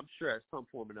the zoo, I'm sure, at some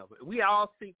form or another. We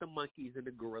all seen the monkeys and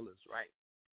the gorillas, right?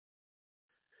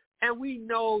 And we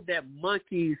know that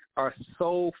monkeys are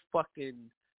so fucking,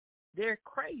 they're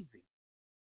crazy.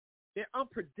 They're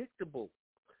unpredictable.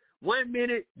 1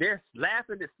 minute, they're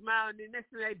laughing and smiling, the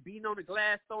next minute they beating on the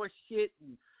glass, throwing shit,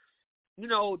 and, you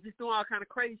know, just doing all kind of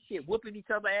crazy shit, whooping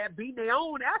each other ass, beating their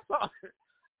own.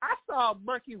 I saw a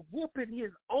monkey whooping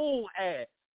his own ass.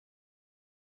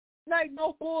 Like,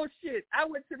 no bullshit. I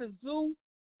went to the zoo.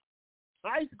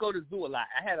 I used to go to the zoo a lot.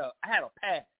 I had a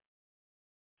pass.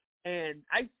 And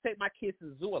I used to take my kids to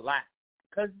the zoo a lot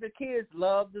because the kids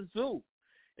love the zoo.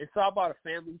 And so I bought a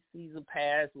family season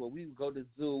pass where we would go to the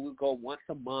zoo. We'd go once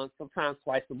a month, sometimes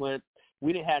twice a month.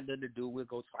 We didn't have nothing to do. We'd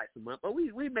go twice a month. But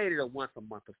we made it a once a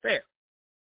month affair.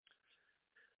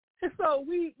 And so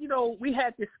we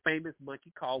had this famous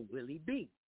monkey called Willie B.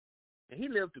 And he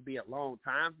lived to be a long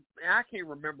time. And I can't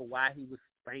remember why he was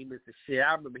famous and shit.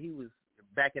 I remember he was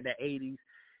back in the 80s.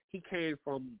 He came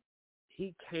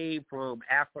from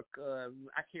Africa.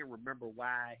 I can't remember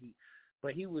why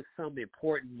but he was some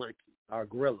important monkey or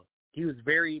gorilla. He was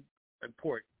very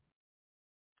important.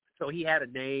 So he had a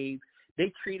name.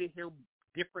 They treated him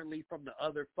differently from the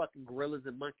other fucking gorillas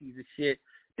and monkeys and shit.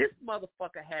 This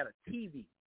motherfucker had a TV.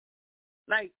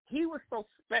 Like, he was so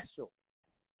special.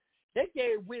 They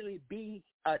gave Willie B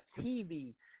a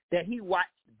TV that he watched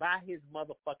by his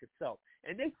motherfucking self.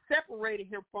 And they separated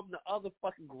him from the other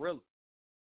fucking gorillas.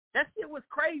 That shit was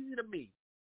crazy to me.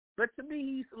 But to me,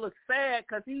 he used to look sad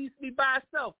because he used to be by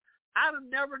himself. I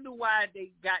never knew why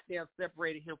they goddamn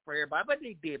separated him from everybody, but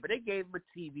they did. But they gave him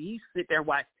a TV. He used to sit there and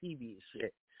watch TV and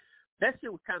shit. That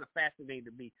shit was kind of fascinating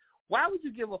to me. Why would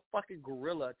you give a fucking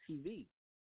gorilla a TV?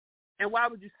 And why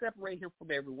would you separate him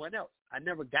from everyone else? I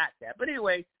never got that. But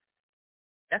anyway,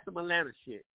 that's some Atlanta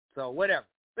shit. So whatever.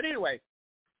 But anyway,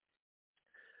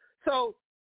 so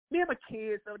me and my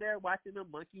kids over there watching the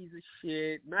monkeys and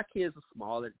shit. My kids were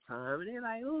small at the time, and they're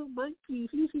like, "Oh, monkey,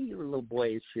 hee hee," little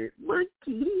boy and shit. Monkey,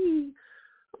 hee.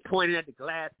 I'm pointing at the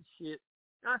glass and shit.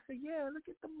 And I said, "Yeah, look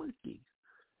at the monkeys."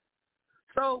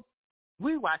 So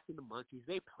we watching the monkeys.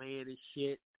 They playing and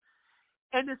shit.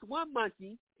 And this one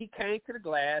monkey, he came to the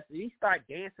glass and he started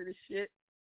dancing and shit,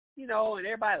 you know, and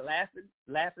everybody laughing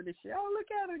and shit. Oh, look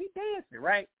at him, he dancing,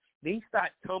 right? Then he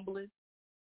started tumbling.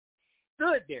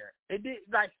 Stood there and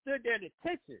stood there in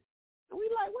attention. And we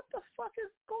like, what the fuck is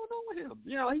going on with him?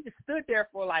 You know, he just stood there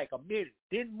for like a minute,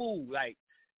 didn't move, like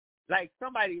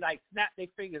somebody like snapped their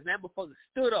fingers and that motherfucker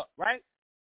stood up, right?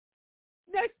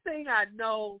 Next thing I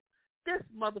know, this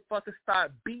motherfucker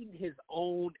started beating his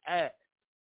own ass.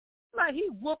 Like he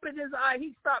whooping his eye,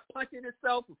 he started punching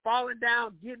himself and falling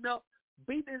down, getting up,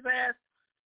 beating his ass.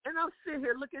 And I'm sitting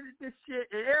here looking at this shit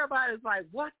and everybody's like,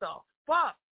 what the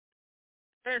fuck?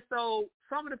 And so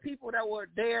some of the people that were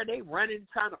there, they running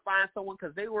trying to find someone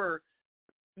because they were,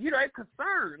 you know, they're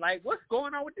concerned. Like, what's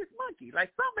going on with this monkey?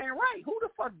 Like, something ain't right. Who the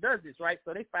fuck does this, right?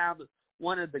 So they found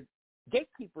one of the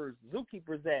gatekeepers,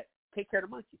 zookeepers that take care of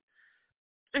the monkey.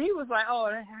 And he was like, oh,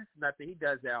 that has nothing. He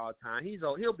does that all the time.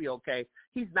 He'll be okay.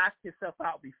 He's knocked himself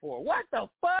out before. What the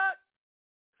fuck?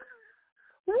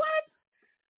 What?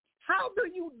 How do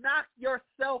you knock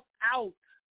yourself out?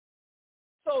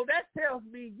 So that tells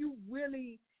me you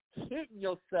really hitting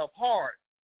yourself hard.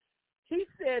 He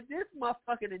said this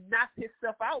motherfucker had knocked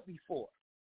himself out before.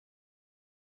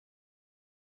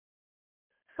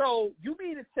 So you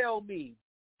mean to tell me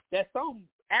that some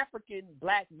African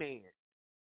black man,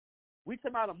 we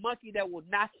talking about a monkey that will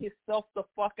knock himself the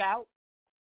fuck out,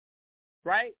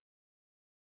 right?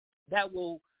 That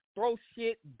will throw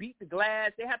shit, beat the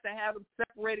glass. They have to have them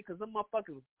separated because them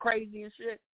motherfuckers are crazy and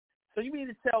shit. So you mean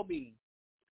to tell me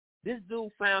this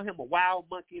dude found him a wild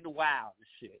monkey in the wild and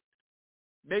shit?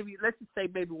 Maybe, let's just say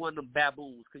maybe one of them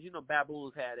baboons, because you know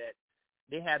baboons had that,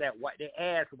 they had that white, their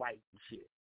ass white and shit.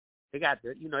 They got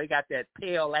the, you know, they got that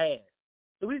pale ass.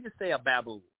 So we just say a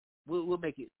baboon. We'll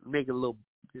make it a little,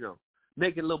 you know,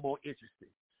 make it a little more interesting.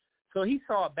 So he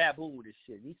saw a baboon and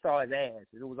shit. And he saw his ass,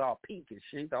 and it was all pink and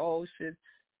shit. He thought, oh shit,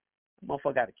 that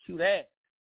motherfucker got a cute ass.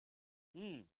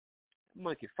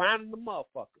 Monkey finding the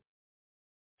motherfucker.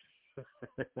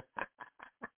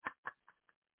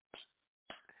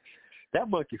 That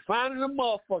monkey finding the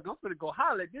motherfucker. I'm finna go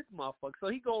holler at this motherfucker. So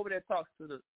he go over there and talks to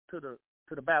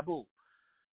the baboon.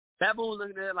 Baboon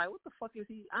looking at it like, what the fuck is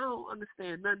he? I don't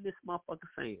understand nothing this motherfucker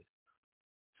saying.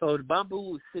 So the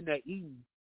bamboo is sitting there eating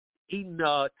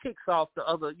ticks off the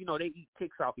other, they eat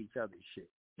ticks off each other and shit.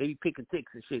 They be picking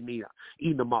ticks and shit and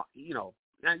eating them off,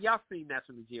 Now, y'all seen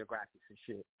National Geographic and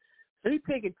shit. So he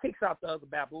picking ticks off the other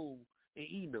baboon and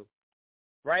eating them,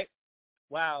 right?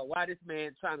 Wow, why this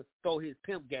man trying to throw his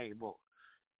pimp game on?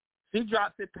 So he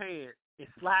drops his pants and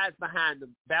slides behind the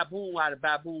baboon while the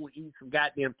baboon eats some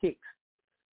goddamn ticks.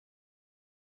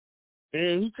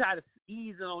 And he tried to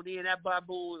ease it on in. That baboon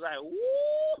was like,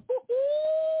 woo-hoo-hoo.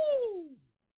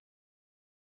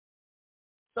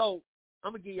 So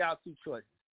I'm going to give y'all two choices.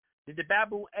 Did the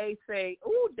baboon A say,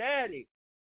 ooh, daddy,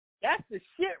 that's the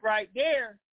shit right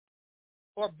there?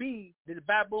 Or B, did the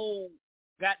baboon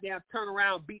goddamn turn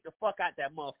around and beat the fuck out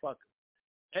that motherfucker?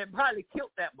 And probably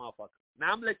killed that motherfucker.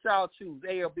 Now, I'm going to let y'all choose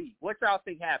A or B. What y'all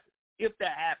think happened, if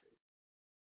that happened?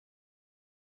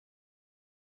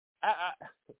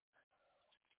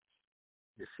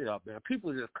 This shit up, man.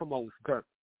 People just come over with some.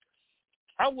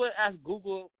 I would ask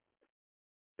Google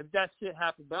if that shit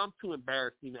happened, but I'm too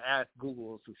embarrassing to ask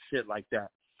Google some shit like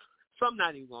that. So I'm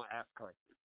not even going to ask her.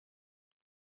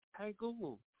 Hey,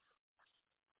 Google,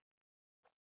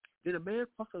 did a man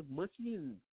fuck a monkey?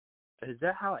 And is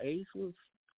that how Ace was?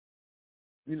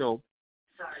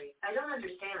 Sorry, I don't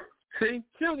understand. See,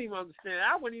 she don't even understand.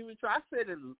 I wouldn't even try. I said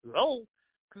it low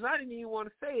because I didn't even want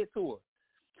to say it to her.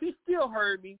 She still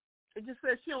heard me and just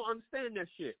said she don't understand that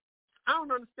shit. I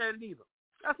don't understand it either.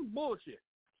 That's some bullshit.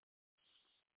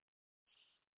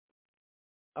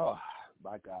 Oh,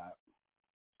 my God.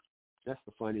 That's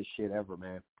the funniest shit ever,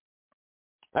 man.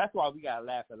 That's why we got to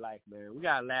laugh at life, man. We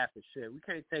got to laugh at shit. We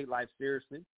can't take life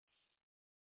seriously.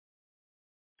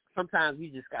 Sometimes we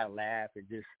just got to laugh and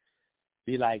just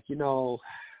be like, these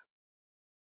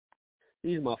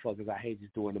motherfuckers I hate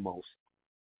just doing the most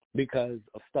because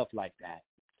of stuff like that.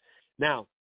 Now,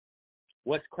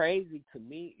 what's crazy to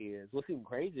me is, what's even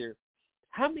crazier,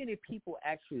 how many people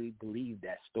actually believe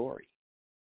that story?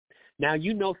 Now,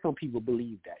 some people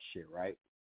believe that shit, right?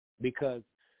 Because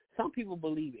some people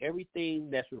believe everything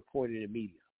that's reported in the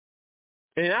media.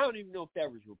 And I don't even know if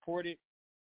that was reported.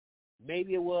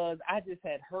 Maybe it was. I just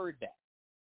had heard that.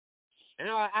 And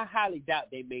I highly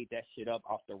doubt they made that shit up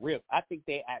off the rip. I think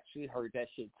they actually heard that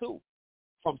shit, too,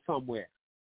 from somewhere.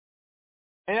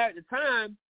 And at the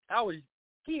time, I was a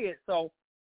kid, so,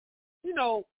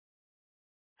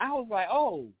 I was like,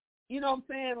 oh, you know what I'm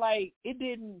saying? Like, it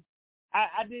didn't,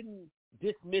 I didn't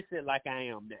dismiss it like I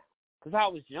am now. Because I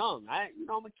was young.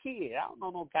 I'm a kid. I don't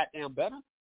know no goddamn better.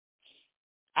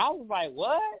 I was like,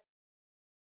 what?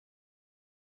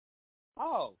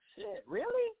 Oh, shit,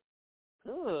 really?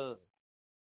 Ugh.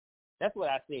 That's what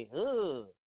I said. Ugh.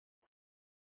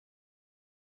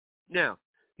 Now,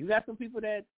 you got some people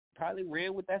that probably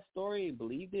ran with that story and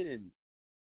believed it and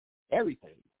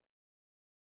everything.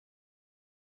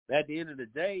 But at the end of the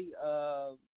day,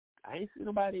 I ain't seen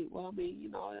nobody. Well, I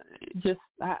mean,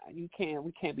 we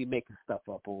can't be making stuff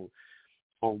up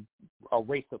on a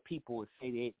race of people and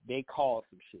say they caused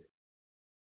some shit.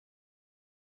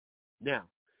 Now,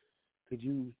 could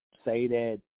you say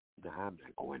that? Nah, I'm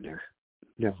not going there.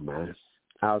 Never mind.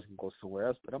 I was gonna go somewhere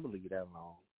else, but I'm gonna leave that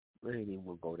alone. I ain't even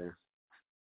gonna go there.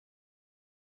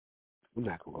 I'm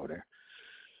not gonna go there.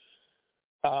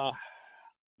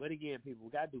 But again, people,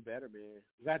 we gotta do better, man.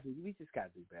 We just gotta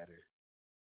do better.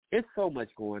 It's so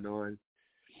much going on,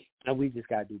 and we just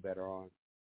gotta do better on.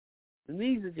 And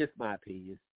these are just my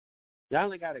opinions. Y'all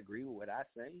only gotta agree with what I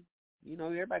say.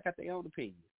 Everybody got their own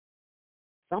opinion.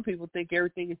 Some people think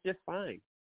everything is just fine.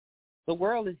 The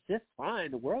world is just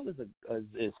fine. The world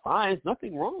is fine. There's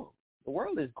nothing wrong. The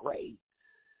world is great.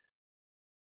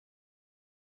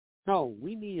 No,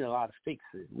 we need a lot of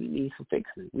fixing. We need some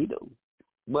fixing. We do.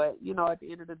 But, at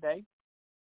the end of the day,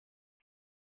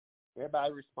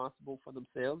 everybody responsible for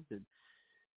themselves and,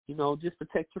 just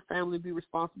protect your family and be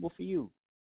responsible for you.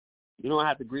 You don't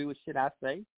have to agree with shit I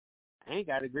say. I ain't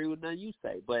got to agree with nothing you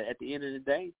say. But at the end of the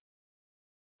day,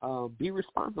 be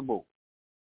responsible.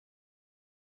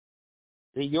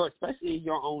 Especially in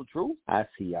your own truth. I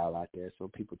see y'all out there, some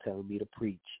people telling me to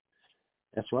preach.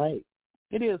 That's right.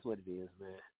 It is what it is,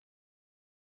 man.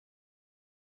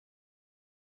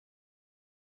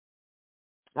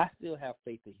 I still have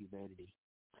faith in humanity.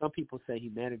 Some people say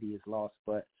humanity is lost,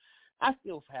 but I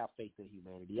still have faith in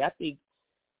humanity. I think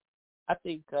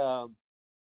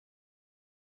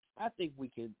we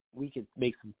can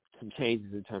make some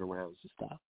changes and turnarounds and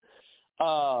stuff.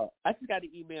 I just got an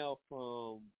email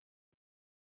from,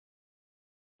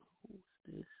 who's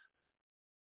this?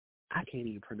 I can't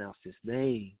even pronounce this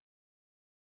name.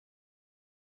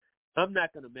 I'm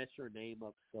not going to mess your name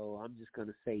up, so I'm just going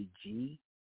to say G.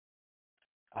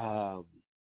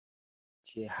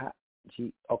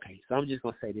 Okay, so I'm just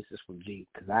gonna say this is from G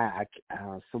because I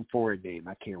some foreign name,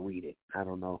 I can't read it. I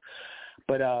don't know,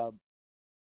 but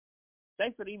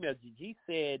thanks for the email. G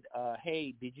said,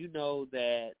 "Hey, did you know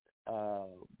that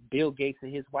Bill Gates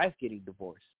and his wife getting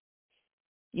divorced?"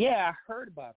 Yeah, I heard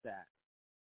about that.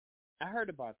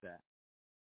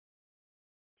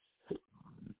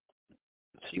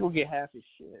 She gonna get half his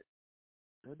shit.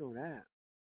 I know that.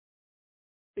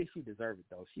 I think she deserves it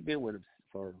though. She been with him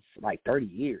for like 30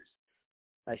 years.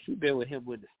 Like she been with him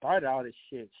when it started all this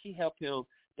shit. She helped him.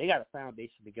 They got a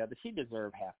foundation together. She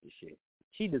deserved half the shit.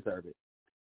 She deserved it.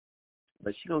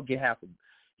 But she gonna get half of him.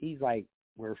 He's like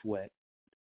worth what?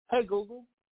 Hey Google,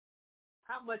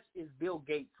 how much is Bill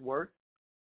Gates worth?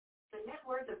 The net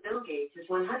worth of Bill Gates is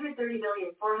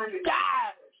 $130,400,000.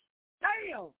 God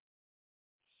damn!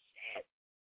 Shit!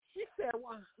 She said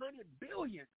 100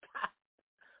 billion. God.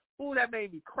 Ooh, that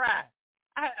made me cry.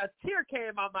 A tear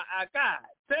came out my eye. God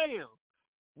damn!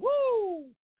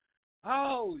 Woo!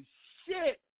 Oh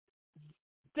shit!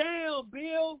 Damn,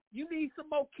 Bill, you need some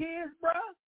more kids,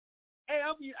 bruh? Hey,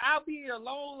 I'll be a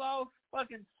long lost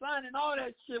fucking son and all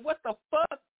that shit. What the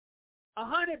fuck?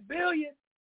 100 billion?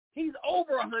 He's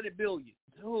over 100 billion.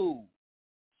 Dude.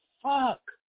 Fuck.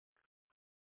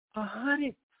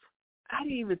 100. I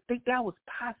didn't even think that was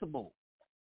possible.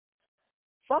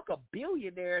 Fuck a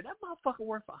billionaire. That motherfucker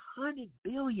worth 100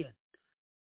 billion.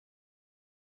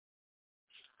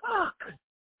 Fuck.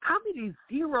 How many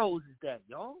zeros is that,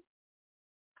 y'all?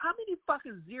 How many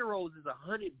fucking zeros is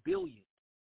 100 billion?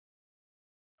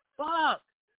 Fuck.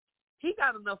 He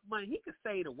got enough money. He could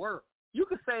save the world. You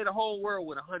could save the whole world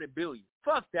with 100 billion.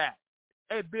 Fuck that.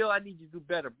 Hey, Bill, I need you to do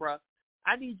better, bruh.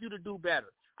 I need you to do better.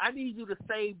 I need you to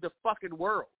save the fucking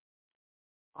world.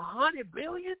 100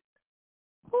 billion?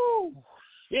 Whoo,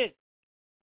 shit.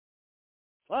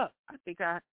 Fuck. I think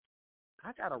I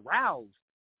got aroused.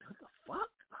 What the fuck?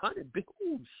 100 billion?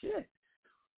 Ooh, shit.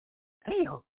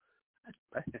 Damn.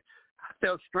 I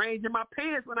felt strange in my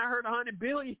pants when I heard 100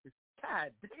 billion.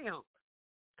 God damn.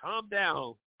 Calm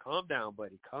down. Calm down,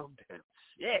 buddy. Calm down.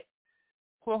 Shit.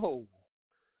 Whoa.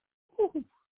 Whew.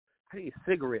 I need a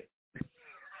cigarette.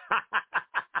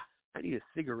 I need a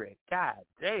cigarette. God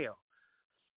damn.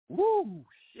 Woo.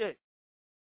 Shit.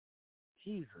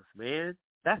 Jesus, man.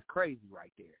 That's crazy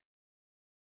right there.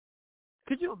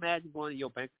 Could you imagine going to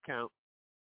your bank account?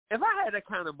 If I had that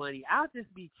kind of money, I'll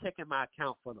just be checking my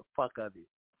account for the fuck of it.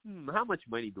 How much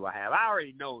money do I have? I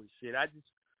already know and shit.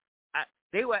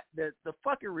 The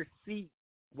fucking receipt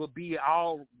will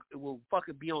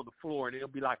fucking be on the floor and it'll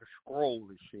be like a scroll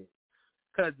and shit.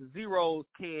 Cause the zeros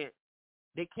can't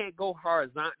go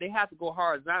horizontal. They have to go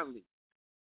horizontally.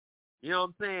 You know what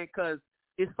I'm saying? Cause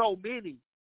it's so many.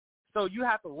 So you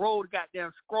have to roll the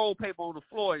goddamn scroll paper on the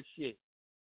floor and shit.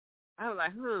 I was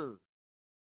like,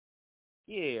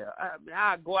 yeah,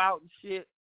 I'll go out and shit.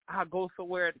 I'll go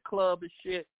somewhere at the club and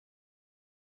shit.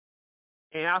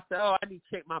 And I'll say, I need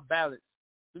to check my balance.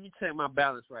 Let me check my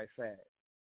balance right fast.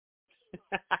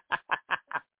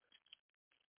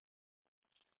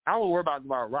 I don't worry about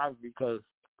robbery because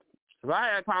if I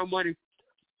had that kind of money,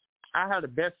 I have the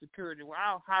best security. Well,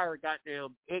 I'll hire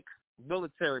goddamn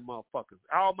ex-military motherfuckers.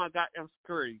 All my goddamn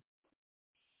security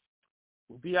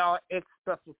will be all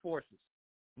ex-special forces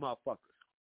motherfuckers.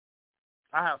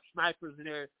 I have snipers in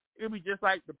there. It'll be just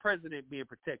like the president being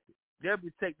protected. They'll be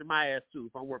protecting my ass too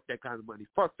if I'm worth that kind of money.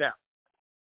 Fuck that.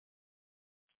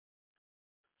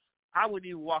 I wouldn't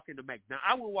even walk into McDonald's.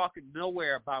 I wouldn't walk in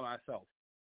nowhere by myself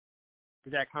for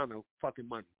that kind of fucking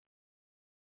money.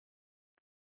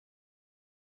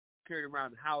 Carried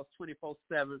around the house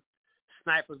 24/7,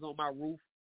 snipers on my roof.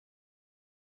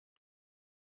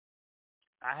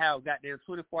 I have goddamn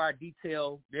 24-hour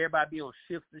detail. Everybody be on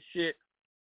shifts and shit.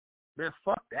 Man,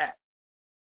 fuck that.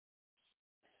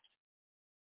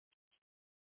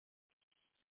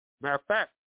 Matter of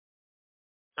fact,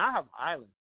 I have an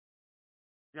island.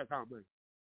 That kind of money.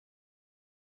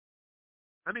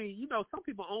 I mean, you know, some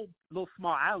people own little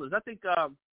small islands. I think, as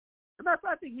a matter of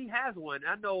fact, I think he has one.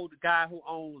 I know the guy who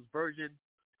owns Virgin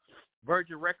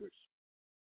Records.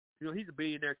 You know, he's a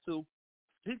billionaire too.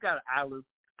 He's got an island.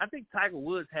 I think Tiger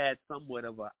Woods had somewhat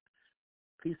of a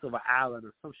piece of an island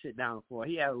or some shit down the floor.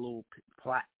 He had a little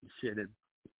plot and shit in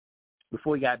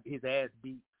before he got his ass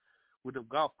beat with them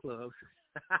golf clubs.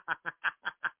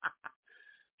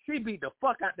 She beat the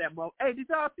fuck out that mother. Hey, did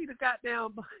y'all see the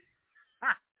goddamn?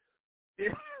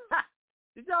 Did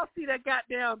y'all see that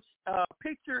goddamn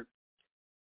picture?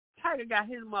 Tiger got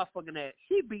his motherfucking ass.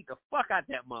 She beat the fuck out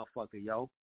that motherfucker, yo.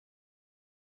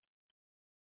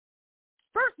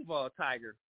 First of all,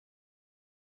 Tiger,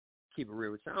 keep it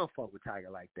real with you. I don't fuck with Tiger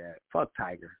like that. Fuck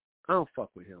Tiger. I don't fuck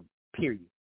with him, period.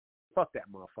 Fuck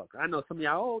that motherfucker. I know some of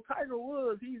y'all, Tiger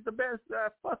Woods, he's the best.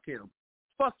 Fuck him.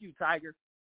 Fuck you, Tiger.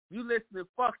 You listening,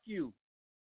 fuck you.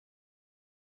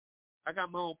 I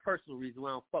got my own personal reason why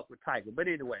I don't fuck with Tiger. But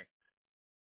anyway,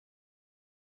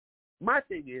 my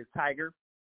thing is, Tiger,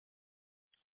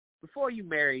 before you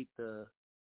married the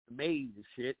maids and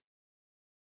shit,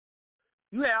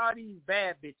 you had all these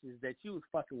bad bitches that you was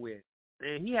fucking with.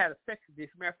 And he had a sex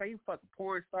addiction. Matter of fact, he was fucking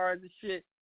porn stars and shit.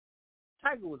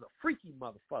 Tiger was a freaky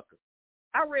motherfucker.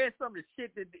 I read some of the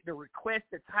shit, that the request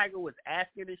that Tiger was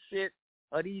asking and shit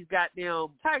of these goddamn,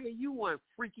 Tiger, you one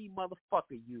freaky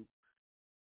motherfucker, you.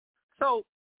 So,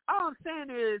 all I'm saying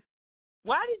is,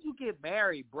 why did you get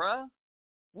married, bruh?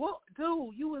 Well,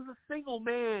 dude, you was a single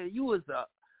man. You was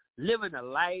living a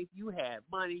life. You had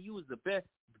money. You was the best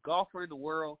golfer in the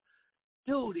world.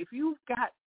 Dude, if you got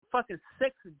fucking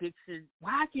sex addiction,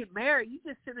 why get married? You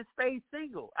just should have stayed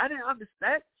single. I didn't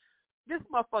understand. This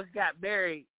motherfucker got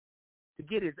married to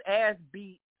get his ass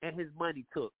beat and his money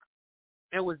took,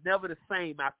 and was never the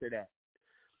same after that.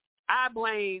 I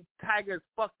blame Tiger's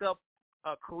fucked up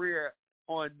career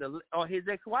on his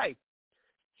ex-wife.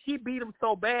 She beat him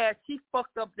so bad, she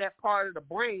fucked up that part of the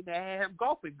brain that had him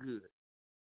golfing good.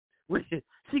 When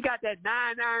she got that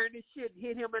 9-iron and shit,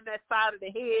 hit him in that side of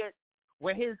the head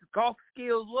where his golf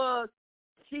skills was,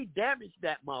 she damaged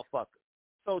that motherfucker.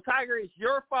 So, Tiger, it's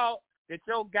your fault that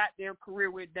your goddamn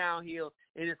career went downhill,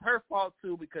 and it's her fault,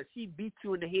 too, because she beat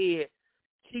you in the head.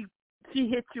 She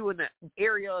hit you in the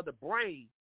area of the brain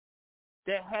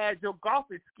that had your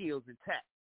golfing skills intact.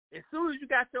 As soon as you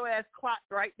got your ass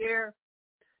clocked right there,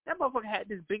 that motherfucker had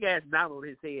this big-ass knot on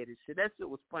his head and shit. That shit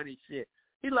was funny shit.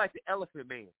 He like the Elephant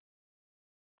Man.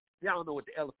 Y'all don't know what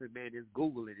the Elephant Man is.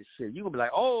 Google it and shit. You're going to be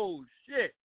like, oh,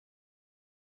 shit.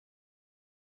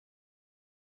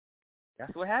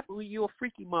 That's what happened when you're a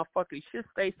freaky motherfucker. You should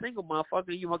stay single,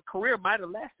 motherfucker. Your career might have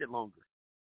lasted longer.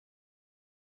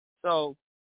 So,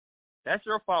 that's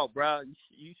your fault, bro.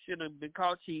 You shouldn't have been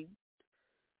caught cheating.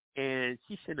 And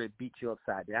she shouldn't have beat you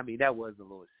upside down. I mean, that was a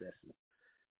little excessive.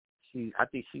 I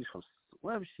think she's from,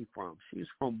 where was she from? She's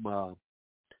from,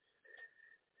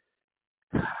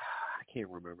 I can't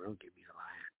remember. Don't give me a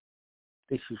lie. I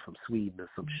think she's from Sweden or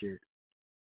some shit.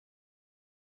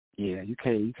 Yeah, you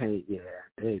can't,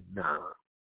 yeah. Nah.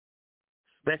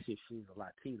 Especially if she's a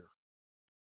Latina.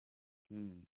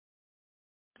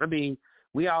 I mean,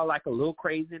 we all like a little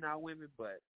crazy in our women,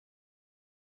 but,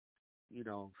 you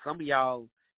know, some of y'all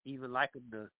even like them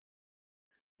to,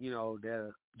 you know,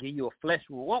 they'll give you a flesh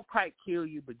wound. Won't quite kill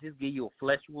you, but just give you a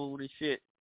flesh wound and shit.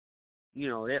 You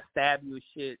know, they'll stab you and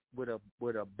shit with a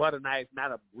butter knife,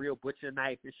 not a real butcher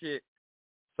knife and shit.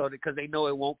 So because they know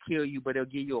it won't kill you, but they'll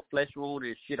give you a flesh wound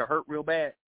and shit'll hurt real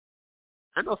bad.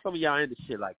 I know some of y'all into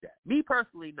shit like that. Me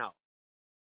personally, no.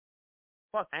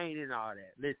 Fuck, I ain't into all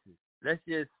that. Listen, let's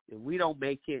just, if we don't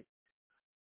make it,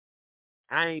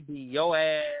 I ain't beat your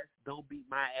ass. Don't beat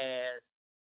my ass.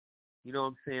 You know what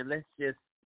I'm saying? Let's just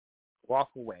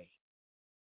walk away.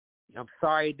 I'm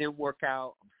sorry it didn't work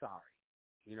out. I'm sorry.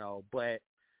 You know, but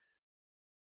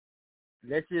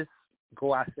let's just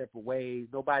go our separate ways.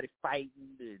 Nobody fighting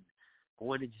and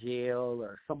going to jail,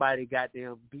 or somebody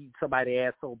goddamn beat somebody's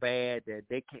ass so bad that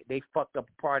they fucked up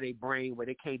a part of their brain where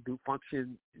they can't do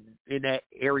function in that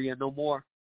area no more.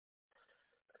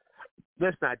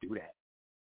 Let's not do that.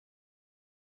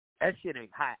 That shit ain't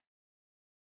hot.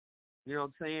 You know what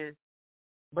I'm saying?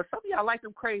 But some of y'all like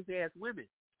them crazy ass women.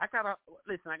 I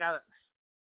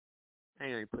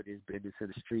ain't gonna put this business in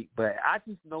the street, but I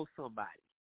just know somebody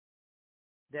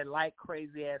that like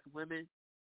crazy ass women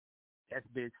that's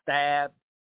been stabbed,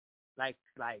 like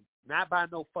not by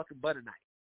no fucking butter knife,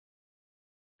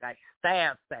 like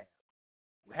stabbed.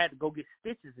 We had to go get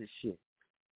stitches and shit,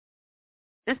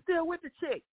 and still with the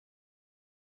chick.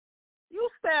 You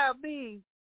stab me,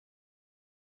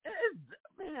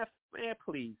 man,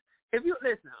 please. If you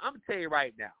listen, I'm gonna tell you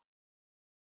right now.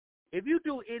 If you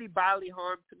do any bodily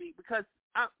harm to me, because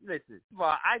listen,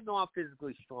 I know I'm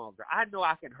physically stronger. I know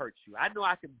I can hurt you. I know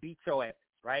I can beat your ass,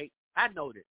 right? I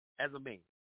know this as a man,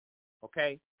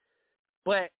 okay?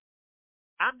 But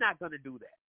I'm not gonna do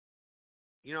that.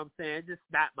 You know what I'm saying? It's just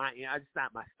not my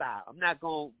style. I'm not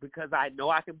going, because I know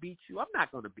I can beat you. I'm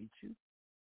not gonna beat you.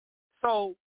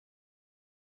 So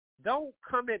don't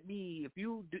come at me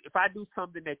if I do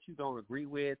something that you don't agree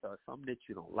with or something that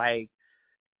you don't like.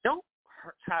 Don't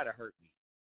try to hurt me,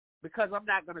 because I'm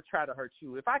not going to try to hurt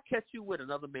you. If I catch you with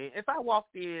another man, if I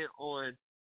walked in on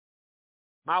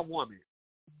my woman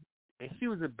and she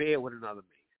was in bed with another man,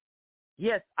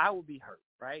 yes, I will be hurt,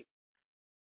 right?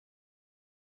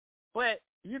 But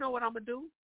you know what I'm going to do?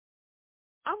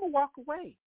 I'm going to walk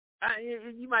away.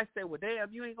 And you might say, well,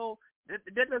 damn, you ain't going to,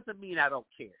 that doesn't mean I don't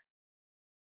care.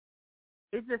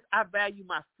 It's just I value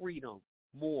my freedom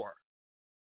more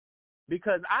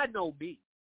because I know me.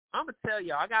 I'm going to tell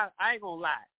y'all, I ain't going to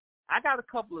lie. I got a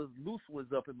couple of loose ones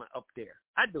up there.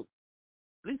 I do.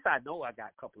 At least I know I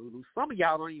got a couple of loose. Some of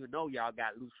y'all don't even know y'all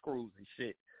got loose screws and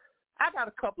shit. I got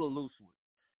a couple of loose ones.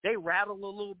 They rattle a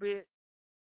little bit.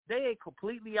 They ain't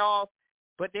completely off,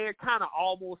 but they're kind of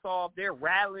almost off. They're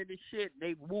rattling and shit. And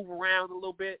they move around a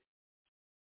little bit.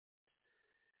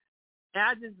 And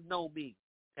I just know me.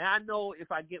 And I know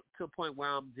if I get to a point where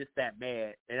I'm just that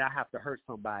mad and I have to hurt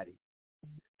somebody,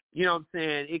 you know what I'm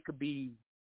saying? It could be,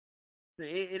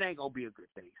 it ain't going to be a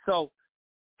good thing. So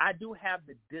I do have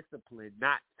the discipline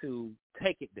not to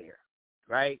take it there,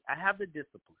 right? I have the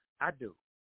discipline. I do.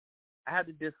 I have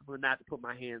the discipline not to put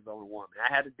my hands on a woman.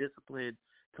 I have the discipline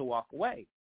to walk away.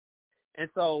 And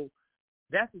so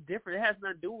that's the difference. It has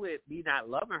nothing to do with me not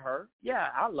loving her. Yeah,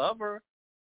 I love her.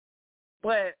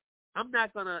 But I'm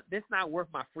not going to, that's not worth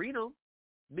my freedom.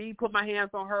 Me put my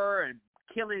hands on her and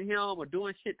killing him or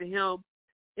doing shit to him,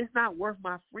 it's not worth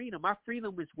my freedom. My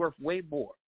freedom is worth way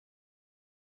more.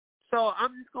 So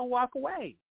I'm just going to walk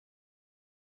away.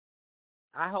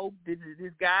 I hope this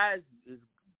guy is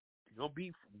going to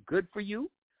be good for you.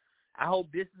 I hope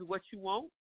this is what you want.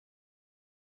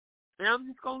 And I'm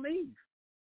just going to leave.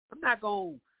 I'm not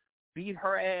going to beat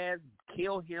her ass,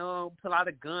 kill him, pull out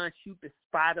a gun, shoot the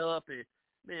spot up, and,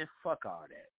 man, fuck all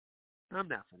that. I'm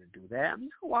not going to do that. I'm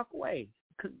just going to walk away.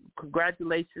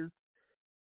 Congratulations.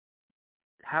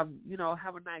 Have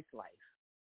a nice life.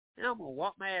 And I'm going to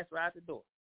walk my ass right out the door.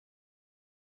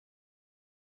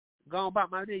 Going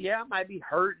about my day. Yeah, I might be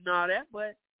hurt and all that,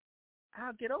 but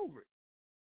I'll get over it.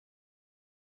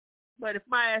 But if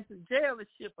my ass in jail and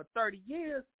shit for 30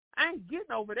 years, I ain't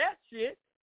getting over that shit.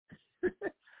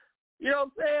 You know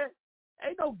what I'm saying?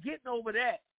 Ain't no getting over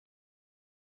that.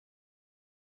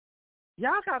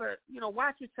 Y'all gotta,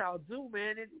 watch what y'all do,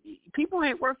 man. People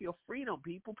ain't worth your freedom,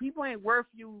 people. People ain't worth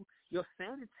your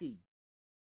sanity.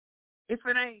 If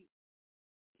it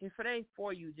ain't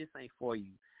for you, it just ain't for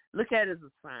you. Look at it as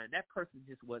a sign. That person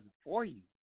just wasn't for you.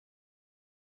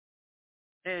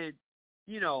 And,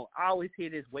 I always hear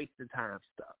this wasting time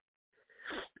stuff.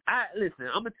 Listen,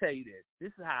 I'm going to tell you this.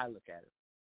 This is how I look at it.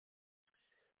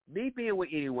 Me being with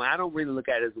anyone, I don't really look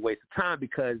at it as a waste of time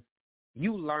because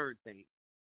you learn things,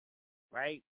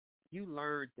 right? You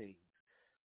learn things.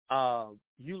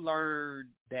 You learn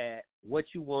that what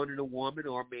you want in a woman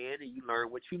or a man, and you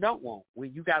learn what you don't want.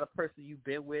 When you got a person you've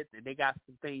been with and they got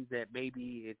some things that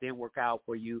maybe it didn't work out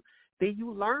for you, then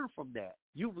you learn from that.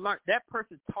 You've learned that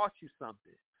person taught you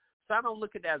something. So I don't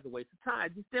look at that as a waste of time.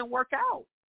 It just didn't work out.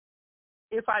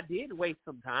 If I did waste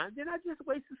some time, then I just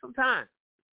wasted some time.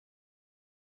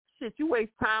 Shit, you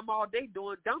waste time all day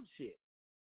doing dumb shit.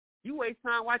 You waste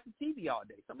time watching TV all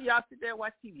day. Some of y'all sit there and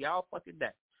watch TV all fucking day.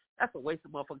 That's a waste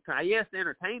of motherfucking time. Yes,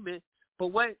 entertainment, but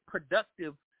what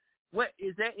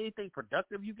is there anything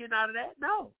productive you getting out of that?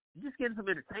 No. You're just getting some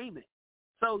entertainment.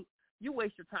 So you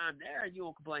waste your time there and you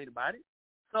don't complain about it.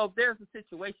 So if there's a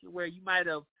situation where it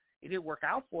didn't work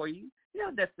out for you, it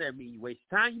doesn't necessarily mean you waste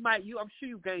your time. I'm sure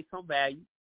you gained some value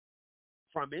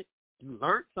from it. You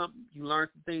learned something. You learned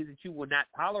some things that you will not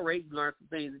tolerate. You learned some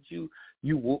things that you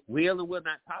will and will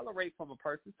not tolerate from a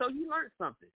person. So you learned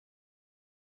something.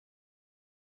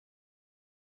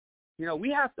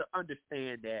 We have to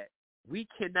understand that we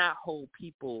cannot hold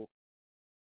people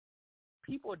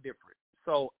are different.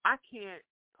 So I can't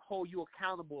hold you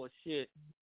accountable for shit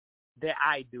that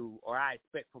I do or I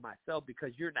expect for myself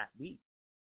because you're not me.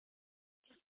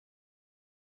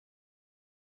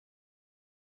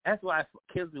 That's why it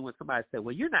kills me when somebody says,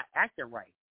 well, you're not acting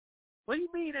right. What do you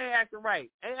mean ain't acting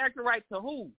right? Ain't acting right to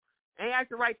who? Ain't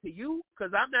acting right to you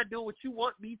because I'm not doing what you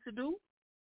want me to do?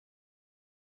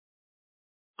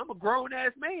 I'm a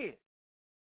grown-ass man.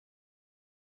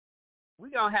 We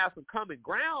going to have some common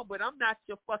ground, but I'm not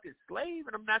your fucking slave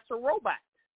and I'm not your robot.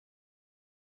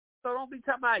 So don't be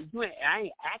talking about I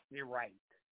ain't acting right.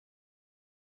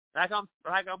 Like I'm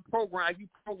programmed. You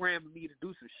programming me to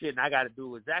do some shit, and I got to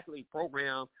do exactly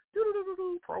program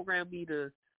me to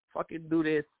fucking do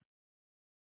this.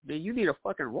 Then you need a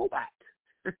fucking robot.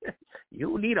 You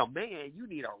don't need a man. You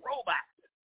need a robot.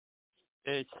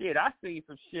 And shit, I seen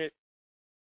some shit.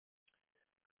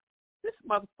 This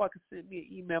motherfucker sent me an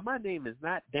email. My name is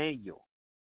not Daniel.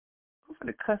 I'm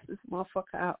gonna cuss this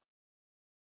motherfucker out.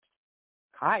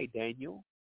 Hi, Daniel.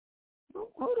 Who is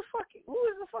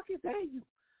the fucking Daniel?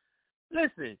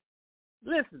 Listen,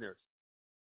 listeners,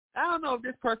 I don't know if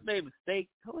this person made a mistake.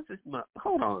 Who is this?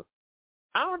 Hold on.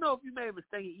 I don't know if you made a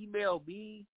mistake and emailed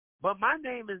me But my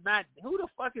name is not. Who the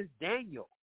fuck is Daniel?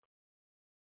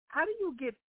 How do you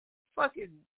get fucking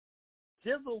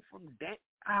Ljezzle from Dan?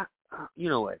 You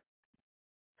know what?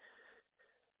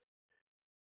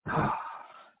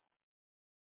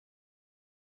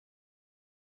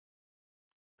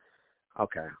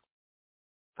 Okay.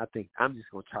 I think I'm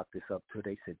just going to chalk this up till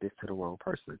they said this to the wrong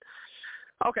person.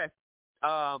 Okay.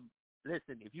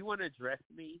 Listen, if you want to address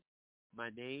me, my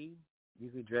name, you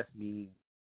can address me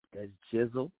as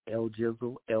Ljezzle,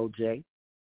 Ljezzle, LJ.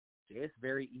 It's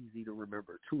very easy to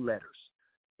remember. 2 letters,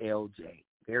 LJ.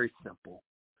 Very simple.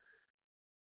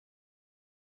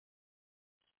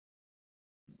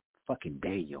 Fucking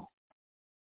Daniel.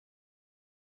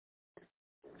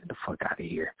 Get the fuck out of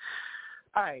here.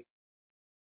 All right.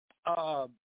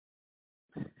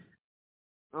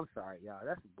 I'm sorry, y'all.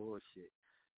 That's some bullshit.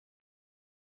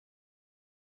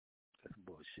 That's some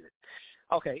bullshit.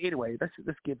 Okay. Anyway,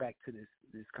 let's get back to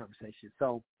this conversation.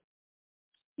 So,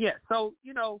 yeah. So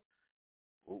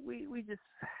we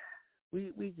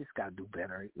just gotta do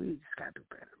better. We just gotta do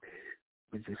better, man.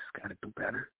 We just gotta do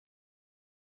better.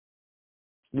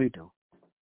 We do.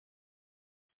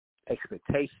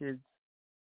 Expectations.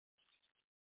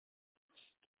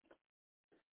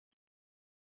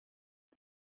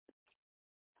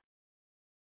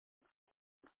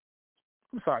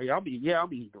 I'm sorry, I'll be eating on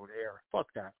the air. Fuck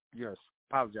that. Yes,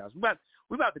 apologize. We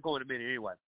about to go in a minute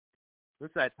anyway.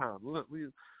 It's that time. We're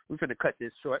finna cut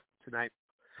this short tonight.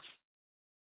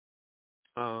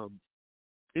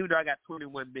 Even though I got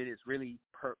 21 minutes, really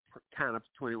kind of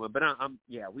 21, but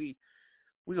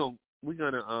we're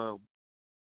gonna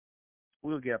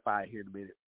get up out of here in a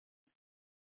minute.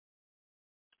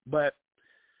 But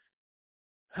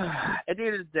at the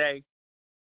end of the day,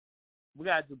 we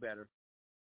gotta do better.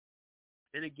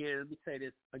 And again, let me say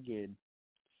this again.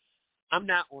 I'm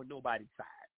not on nobody's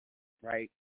side, right?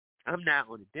 I'm not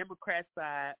on the Democrat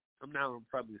side. I'm not on the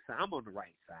Republican side. I'm on the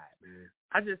right side, man.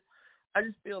 I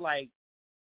just feel like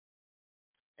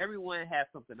everyone has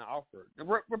something to offer. The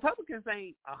Republicans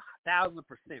ain't 1,000%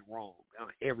 wrong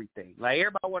on everything. Like,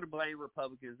 everybody want to blame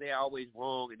Republicans. They're always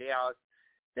wrong, and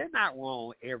they're not wrong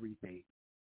on everything.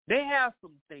 They have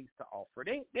some things to offer.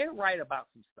 They're right about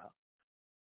some stuff.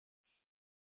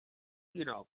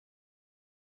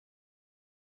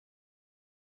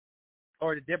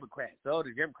 Or the Democrats. Oh,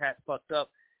 the Democrats fucked up.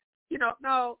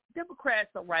 No,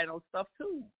 Democrats are right on stuff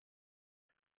too.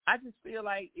 I just feel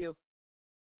like if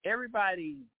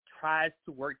everybody tries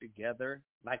to work together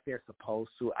like they're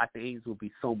supposed to, I think things will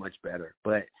be so much better.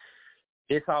 But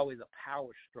it's always a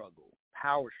power struggle.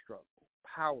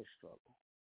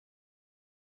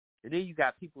 And then you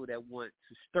got people that want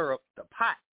to stir up the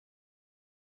pot.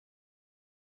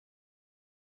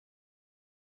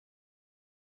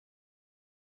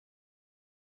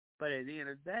 But at the end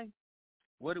of the day,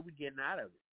 what are we getting out of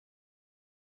it?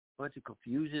 A bunch of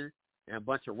confusion and a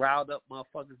bunch of riled up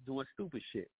motherfuckers doing stupid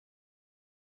shit.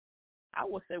 I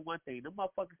will say one thing. Them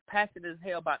motherfuckers passionate as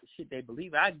hell about the shit they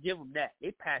believe in. I give them that.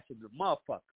 They passionate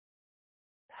motherfuckers.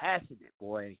 Passionate,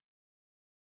 boy.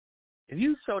 If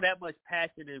you show that much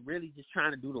passion and really just trying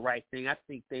to do the right thing, I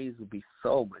think things would be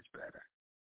so much better.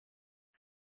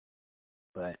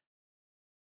 But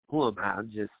who am I?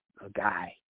 I'm just a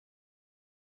guy.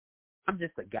 I'm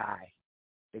just a guy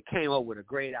that came up with a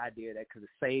great idea that could have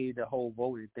saved the whole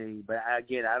voting thing. But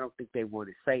again, I don't think they want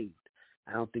it saved.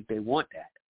 I don't think they want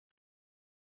that.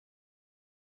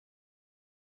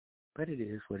 But it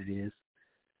is what it is.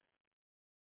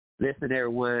 Listen,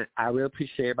 everyone, I really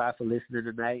appreciate everybody for listening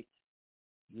tonight.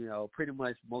 Pretty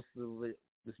much most of it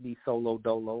was me solo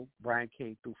dolo. Brian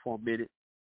came through for a minute.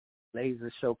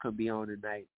 Laser show can be on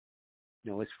tonight.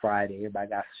 It's Friday. Everybody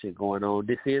got shit going on.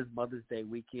 This is Mother's Day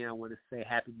weekend. I want to say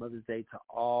happy Mother's Day to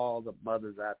all the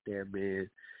mothers out there, man.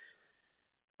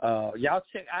 Y'all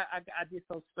check. I did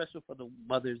something special for the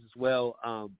mothers as well.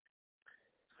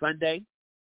 Sunday,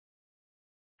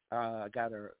 I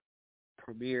got a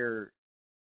premiere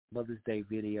Mother's Day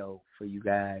video for you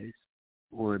guys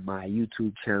on my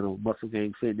YouTube channel, Muscle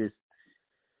Gang Fitness.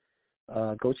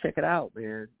 Go check it out,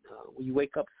 man. When you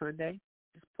wake up Sunday,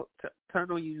 just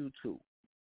turn on your YouTube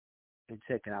and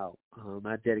check it out.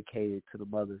 I dedicated it to the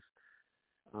mothers.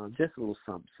 Just a little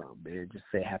something, man. Just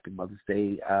say Happy Mother's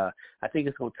Day. I think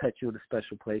it's going to touch you in a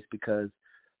special place because,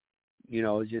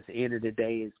 just the end of the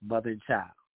day, it's mother and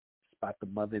child. It's about the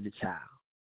mother and the child.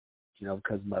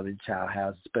 Because mother and child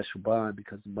has a special bond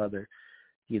because the mother,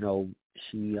 she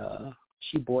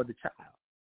bore the child.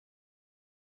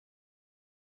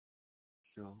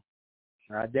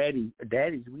 Our daddies,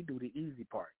 we do the easy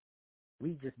part.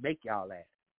 We just make y'all laugh.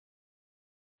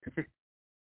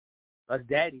 Us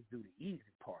daddies do the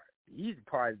easy part. The easy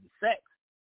part is the sex.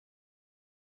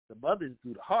 The mothers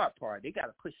do the hard part. They got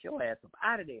to push your ass up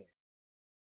out of there.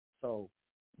 So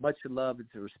much love and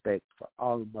respect for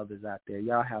all the mothers out there.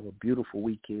 Y'all have a beautiful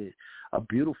weekend, a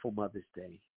beautiful Mother's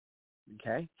Day.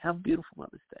 Okay? Have a beautiful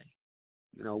Mother's Day.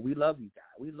 You know, we love you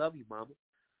guys. We love you, Mama.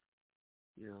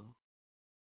 You know,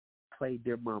 played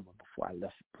Dear Mama before I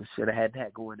left. I should have had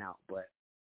that going out, but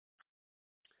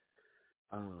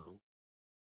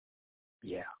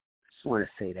yeah. Just want to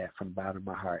say that from the bottom of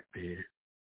my heart, man.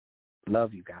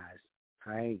 Love you guys.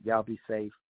 All right? Y'all be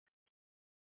safe.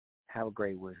 Have a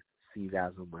great one. See you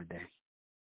guys on Monday.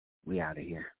 We out of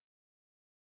here.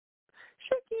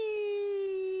 Shaky.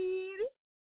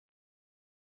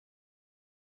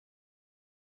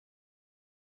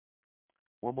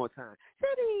 One more time.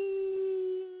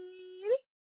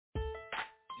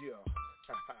 Yeah.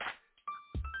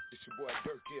 It's your boy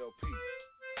Dirk LP.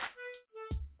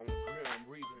 On the Grim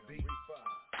Reason beat. It's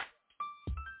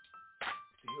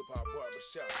the Hip Hop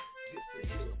Barbershop. This the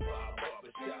Hip Hop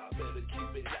Barbershop. Better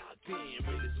keep it locked in.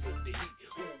 Realness with the heat.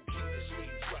 Who keep the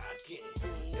streets rocking?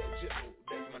 Ljezzle,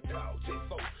 that's my dog,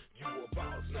 J4. You a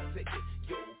boss, now take it.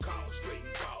 Yo, call straight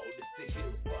raw. This the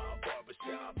Hip Hop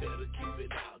Barbershop. Better keep it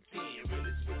locked in.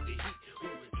 Realness with the heat. Who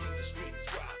keep the streets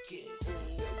rocking?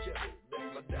 Ljezzle,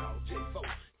 that's my dog, J4.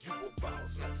 You a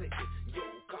boss, now take it. Yo,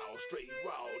 call straight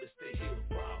raw. This the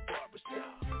Hip Hop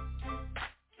Barbershop.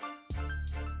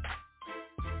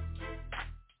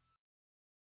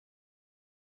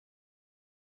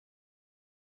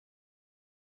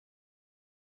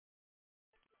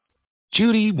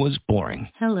 Judy was boring.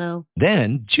 Hello.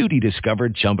 Then Judy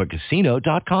discovered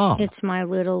ChumbaCasino.com. It's my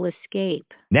little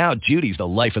escape. Now Judy's the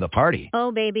life of the party. Oh,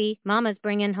 baby, mama's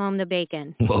bringing home the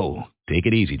bacon. Whoa, take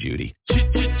it easy, Judy.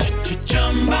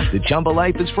 The Chumba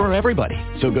life is for everybody.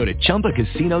 So go to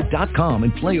ChumbaCasino.com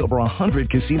and play over 100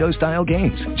 casino-style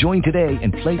games. Join today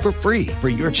and play for free for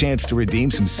your chance to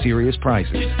redeem some serious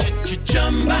prizes.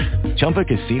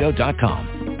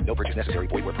 ChumbaCasino.com. No purchase necessary.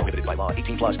 Void where prohibited by law.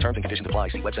 18 plus terms and conditions apply.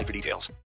 See website for details.